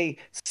up with a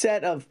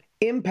set of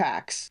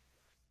impacts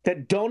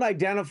that don't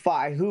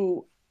identify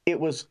who it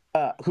was,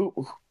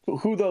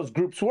 who those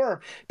groups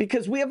were,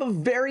 because we have a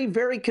very,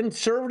 very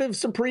conservative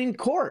Supreme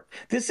Court.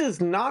 This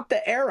is not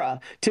the era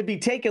to be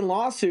taking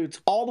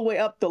lawsuits all the way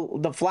up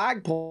the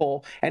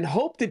flagpole and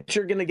hope that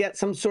you're going to get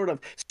some sort of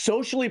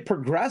socially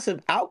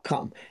progressive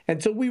outcome.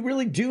 And so we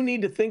really do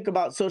need to think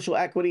about social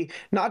equity,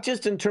 not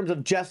just in terms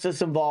of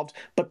justice involved,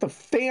 but the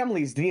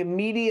families, the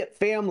immediate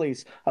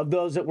families of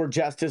those that were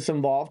justice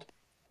involved,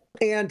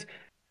 and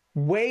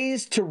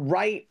ways to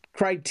write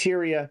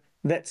criteria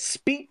that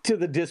speak to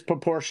the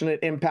disproportionate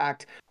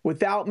impact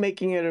without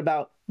making it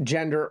about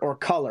gender or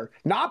color.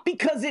 Not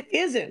because it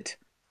isn't,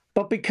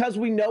 but because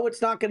we know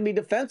it's not going to be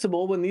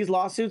defensible when these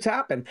lawsuits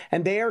happen.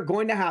 And they are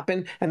going to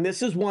happen, and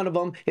this is one of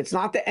them. It's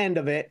not the end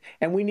of it,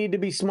 and we need to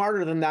be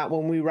smarter than that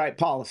when we write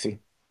policy.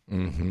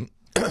 Mm-hmm.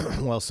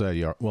 Well said,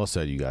 you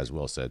guys.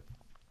 Well said.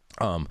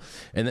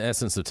 In the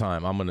essence of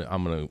time, I'm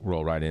gonna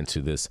roll right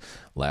into this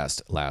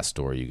last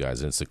story, you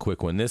guys. And it's a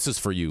quick one. This is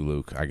for you,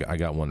 Luke. I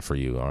got one for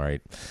you. All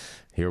right,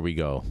 here we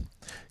go.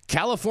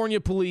 California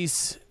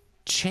police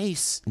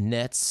chase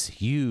nets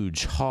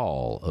huge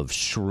haul of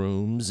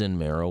shrooms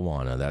and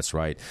marijuana. That's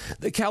right.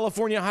 The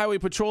California Highway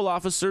Patrol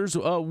officers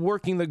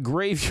working the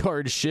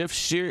graveyard shift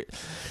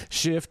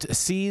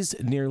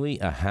seized nearly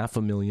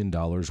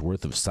 $500,000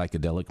 worth of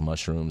psychedelic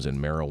mushrooms and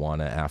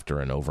marijuana after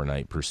an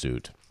overnight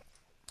pursuit.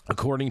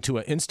 According to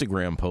an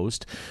Instagram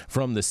post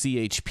from the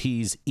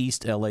CHP's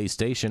East LA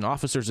station,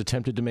 officers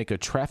attempted to make a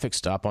traffic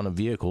stop on a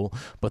vehicle,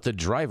 but the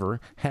driver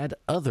had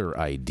other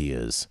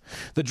ideas.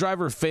 The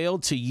driver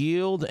failed to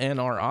yield, and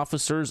our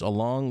officers,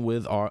 along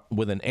with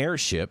an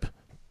airship,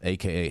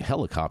 aka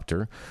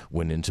helicopter,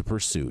 went into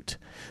pursuit.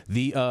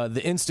 The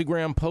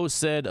Instagram post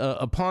said,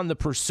 upon the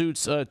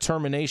pursuit's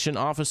termination,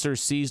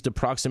 officers seized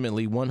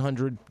approximately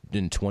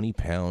 120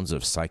 pounds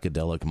of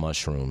psychedelic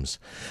mushrooms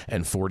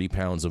and 40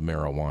 pounds of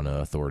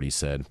marijuana, authorities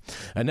said.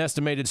 An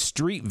estimated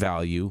street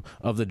value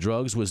of the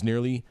drugs was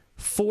nearly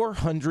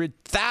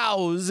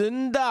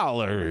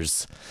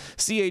 $400,000.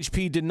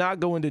 CHP did not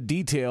go into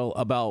detail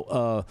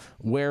about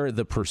where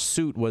the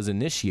pursuit was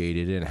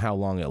initiated and how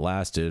long it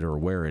lasted or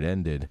where it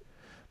ended.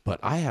 But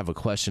I have a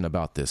question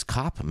about this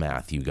cop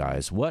math, you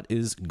guys. What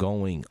is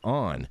going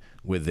on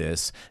with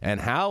this, and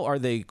how are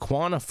they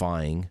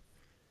quantifying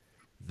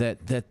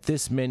that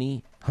this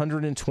many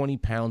 120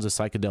 pounds of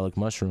psychedelic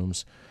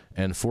mushrooms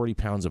and 40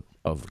 pounds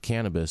of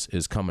cannabis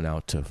is coming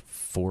out to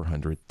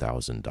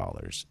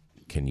 $400,000?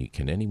 Can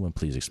anyone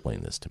please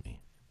explain this to me?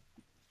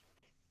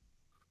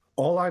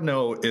 All I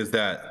know is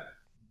that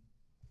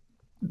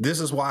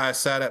this is why I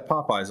sat at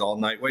Popeyes all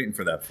night waiting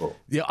for that fool.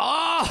 Yeah.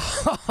 Oh,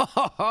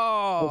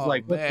 I was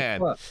like, man.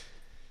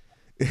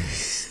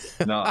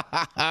 No.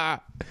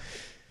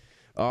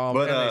 Oh,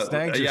 but, man, they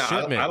snagged your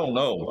shipment. I don't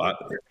know. I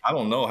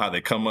don't know how they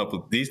come up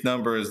with these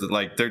numbers.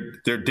 Like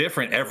they're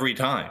different every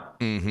time.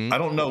 Mm-hmm. I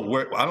don't know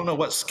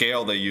what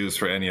scale they use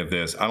for any of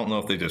this. I don't know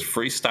if they just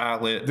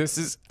freestyle it. This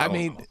is, I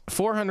mean,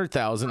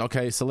 400,000.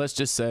 Okay, so let's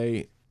just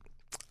say.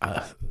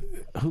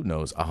 Who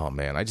knows? Oh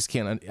man, I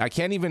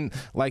can't even,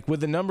 like,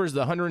 with the numbers,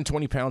 the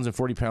 120 pounds and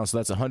 40 pounds, so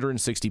that's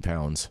 160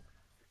 pounds.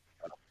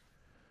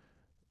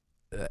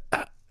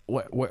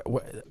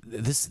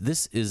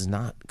 This is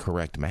not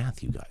correct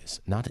math, you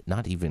guys.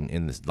 Not even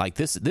in this. Like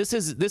this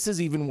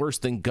is even worse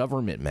than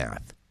government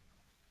math.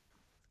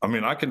 I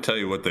mean, I can tell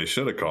you what they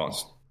should have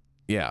cost.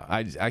 Yeah,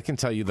 I can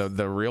tell you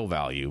the real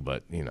value,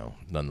 but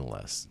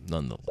nonetheless,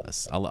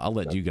 I'll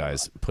let you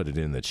guys put it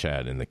in the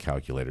chat in the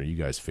calculator. You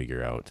guys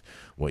figure out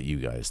what you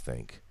guys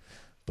think.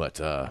 But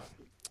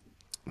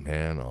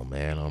man, oh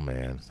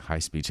man, high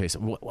speed chase.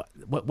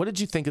 What did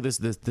you think of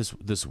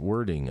this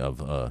wording of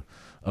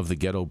the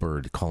ghetto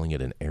bird calling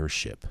it an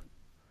airship?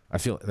 Are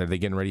they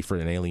getting ready for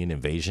an alien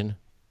invasion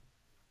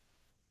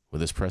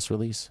with this press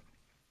release?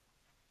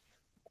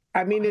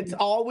 I mean, it's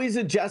always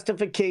a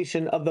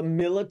justification of the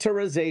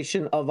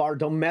militarization of our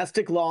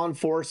domestic law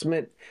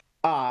enforcement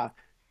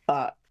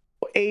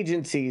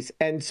agencies.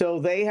 And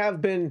so they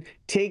have been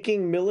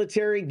taking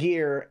military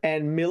gear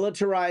and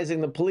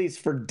militarizing the police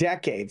for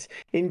decades,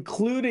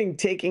 including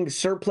taking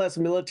surplus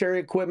military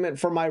equipment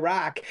from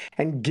Iraq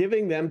and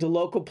giving them to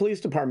local police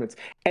departments.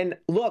 And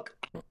look,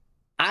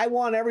 I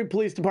want every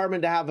police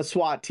department to have a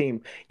SWAT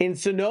team. In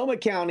Sonoma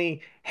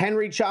County,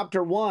 Henry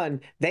Chapter 1,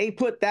 they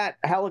put that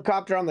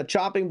helicopter on the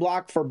chopping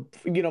block for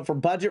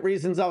budget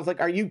reasons. I was like,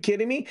 are you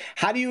kidding me?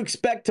 How do you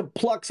expect to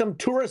pluck some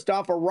tourist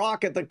off a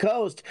rock at the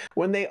coast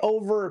when they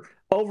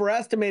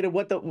overestimated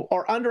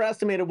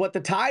underestimated what the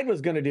tide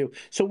was going to do?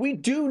 So we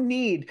do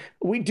need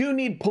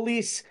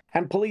police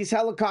and police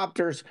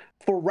helicopters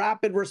for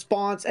rapid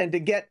response and to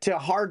get to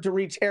hard to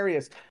reach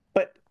areas.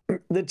 But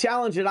the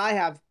challenge that I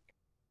have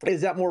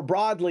is that more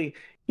broadly,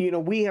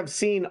 we have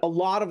seen a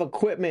lot of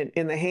equipment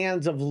in the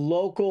hands of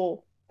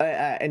local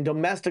and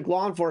domestic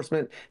law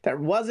enforcement that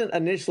wasn't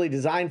initially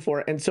designed for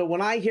it. And so when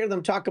I hear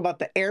them talk about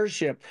the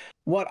airship,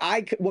 what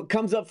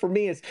comes up for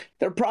me is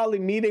they're probably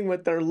meeting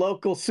with their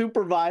local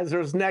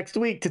supervisors next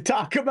week to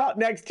talk about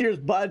next year's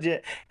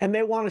budget, and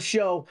they want to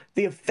show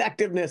the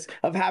effectiveness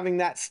of having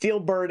that steel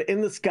bird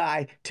in the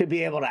sky to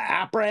be able to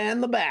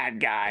apprehend the bad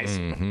guys.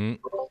 Mm-hmm.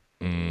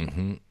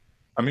 Mm-hmm.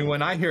 I mean,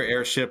 when I hear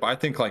airship, I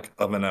think like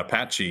of an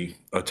Apache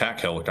attack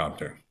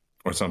helicopter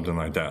or something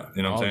like that.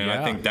 You know what I'm saying?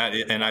 Yeah. I think that,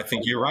 and I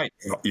think you're right,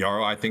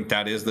 Yarrow. I think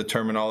that is the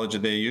terminology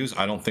they use.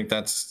 I don't think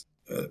that's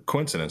a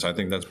coincidence. I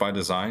think that's by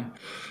design.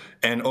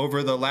 And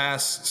over the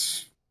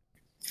last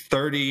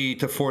 30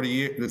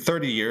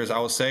 years, I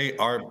would say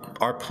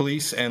our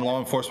police and law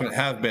enforcement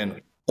have been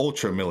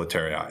ultra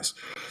militarized.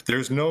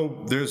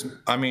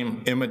 I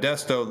mean, in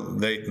Modesto,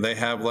 they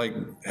have like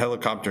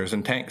helicopters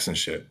and tanks and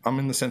shit. I'm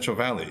in the Central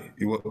Valley.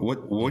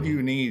 What do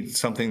you need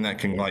something that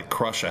can like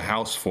crush a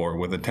house for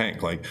with a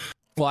tank? Like,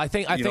 well, I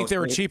think they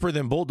were cheaper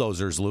than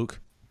bulldozers, Luke.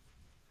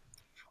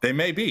 They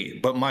may be,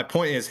 but my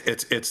point is,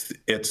 it's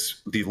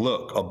the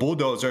look. A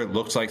bulldozer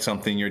looks like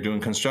something you're doing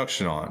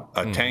construction on.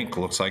 A tank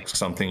looks like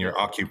something you're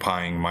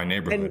occupying my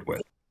neighborhood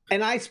with.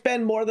 And I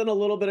spend more than a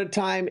little bit of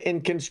time in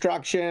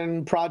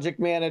construction, project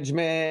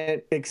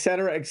management, et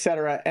cetera, et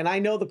cetera. And I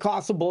know the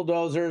cost of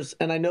bulldozers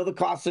and I know the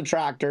cost of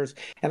tractors.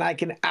 And I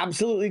can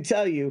absolutely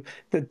tell you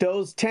that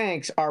those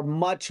tanks are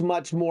much,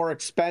 much more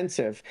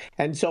expensive.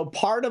 And so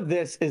part of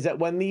this is that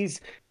when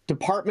these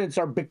departments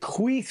are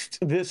bequeathed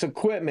this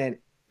equipment,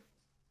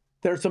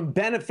 there's some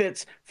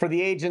benefits for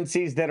the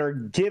agencies that are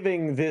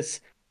giving this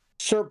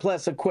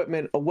surplus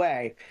equipment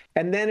away.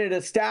 And then it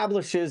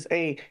establishes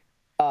a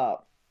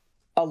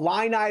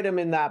line item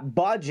in that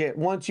budget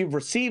once you've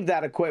received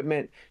that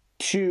equipment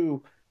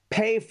to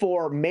pay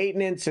for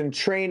maintenance and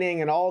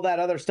training and all that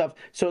other stuff.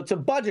 So it's a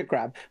budget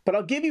grab. But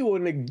I'll give you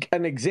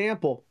an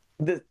example.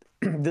 The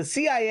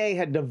CIA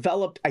had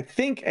developed, I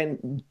think,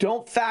 and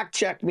don't fact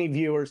check me,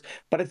 viewers,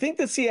 but I think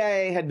the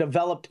CIA had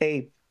developed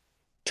a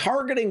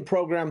targeting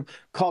program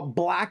called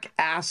Black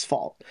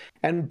Asphalt.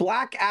 And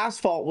Black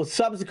Asphalt was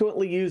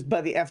subsequently used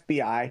by the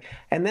FBI.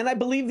 And then I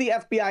believe the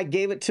FBI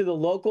gave it to the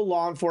local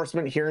law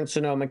enforcement here in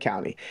Sonoma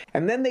County.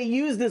 And then they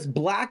used this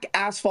Black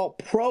Asphalt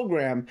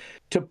program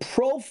to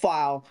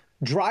profile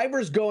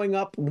drivers going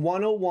up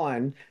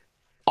 101,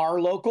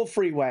 our local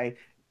freeway,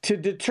 to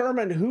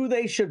determine who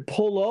they should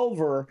pull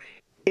over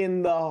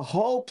in the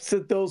hopes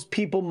that those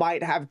people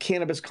might have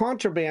cannabis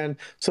contraband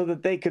so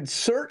that they could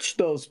search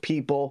those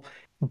people,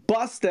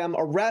 bust them,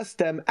 arrest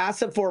them,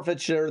 asset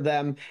forfeiture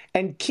them,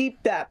 and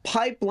keep that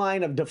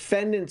pipeline of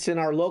defendants in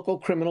our local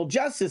criminal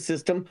justice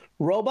system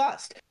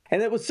robust.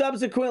 And it was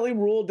subsequently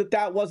ruled that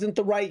that wasn't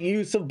the right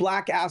use of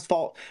Black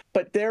Asphalt.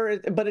 But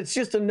it's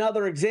just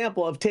another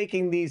example of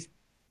taking these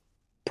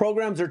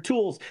programs or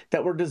tools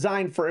that were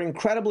designed for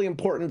incredibly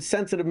important,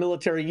 sensitive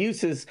military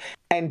uses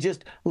and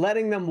just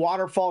letting them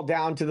waterfall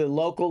down to the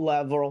local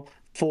level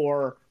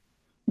for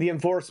the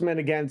enforcement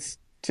against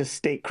just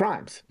state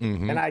crimes.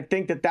 And I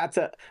think that that's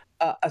a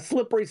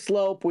slippery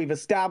slope. We've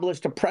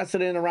established a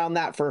precedent around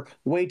that for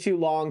way too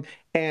long.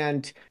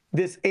 And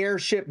this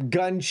airship,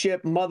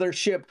 gunship,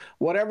 mothership,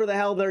 whatever the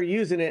hell they're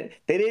using it,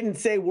 they didn't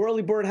say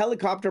whirlybird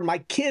helicopter. My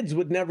kids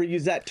would never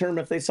use that term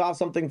if they saw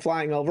something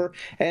flying over.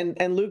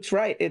 And Luke's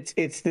right.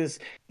 It's this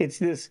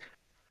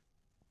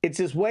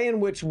way in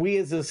which we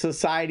as a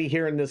society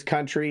here in this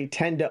country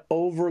tend to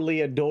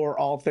overly adore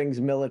all things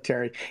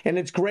military. And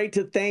it's great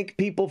to thank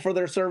people for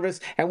their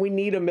service, and we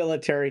need a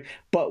military,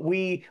 but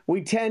we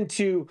tend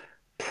to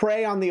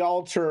prey on the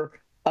altar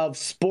of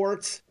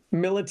sports,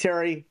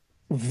 military,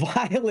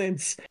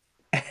 violence,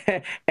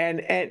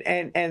 and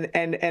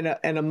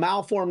a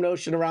malformed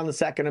notion around the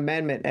Second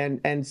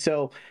Amendment. And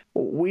so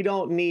we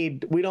don't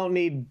need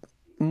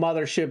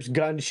motherships,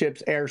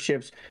 gunships,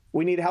 airships.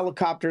 We need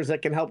helicopters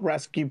that can help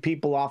rescue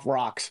people off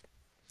rocks.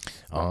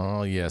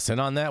 Oh, yes.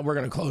 And on that, we're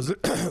going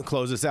to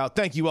close this out.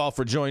 Thank you all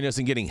for joining us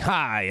and getting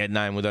high at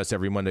 9 with us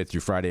every Monday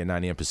through Friday at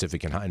 9 a.m.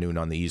 Pacific and high noon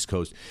on the East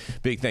Coast.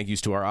 Big thank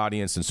yous to our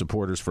audience and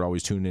supporters for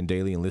always tuning in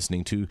daily and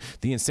listening to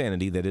the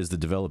insanity that is the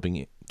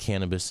developing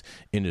cannabis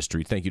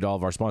industry. Thank you to all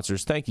of our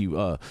sponsors. Thank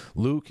you,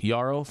 Luke,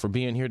 Yarrow, for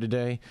being here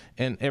today,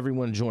 and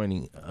everyone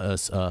joining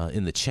us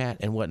in the chat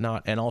and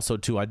whatnot. And also,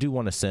 too, I do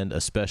want to send a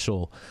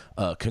special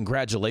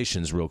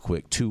congratulations real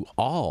quick to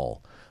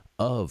all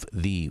of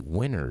the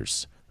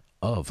winners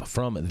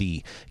from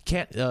the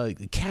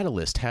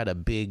Catalyst had a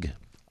big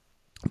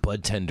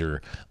bud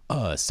tender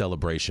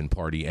celebration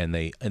party, and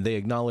they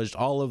acknowledged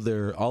all of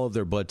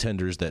their bud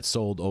tenders that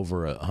sold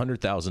over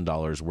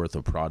 $100,000 worth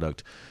of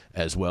product,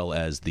 as well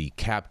as the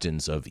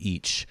captains of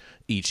each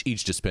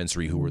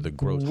dispensary who were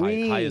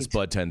the highest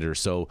bud tenders.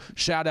 So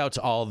shout out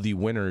to all the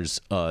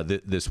winners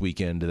this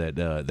weekend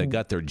that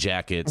got their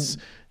jackets,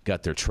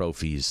 got their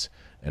trophies,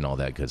 and all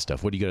that good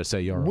stuff. What do you got to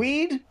say, Yarrow?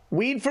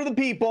 Weed for the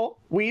people.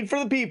 Weed for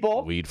the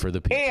people. Weed for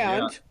the people.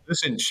 And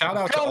listen, shout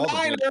out to all the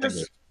bud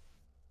tenders.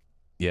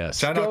 Yes.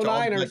 Shout out to all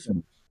the bud tenders.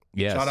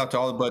 Yes. Shout out to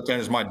all the bud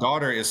tenders. My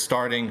daughter is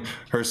starting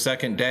her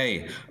second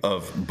day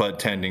of bud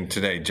tending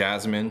today.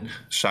 Jasmine,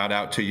 shout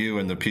out to you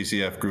and the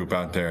PCF group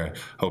out there.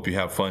 Hope you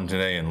have fun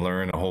today and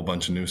learn a whole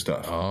bunch of new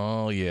stuff.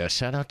 Oh, yeah.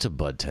 Shout out to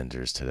bud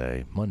tenders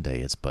today.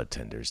 Monday, it's Bud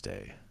Tenders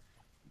Day.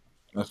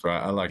 That's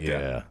right. I like that.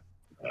 Yeah.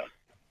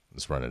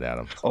 Let's run it at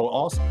them. Oh,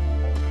 also...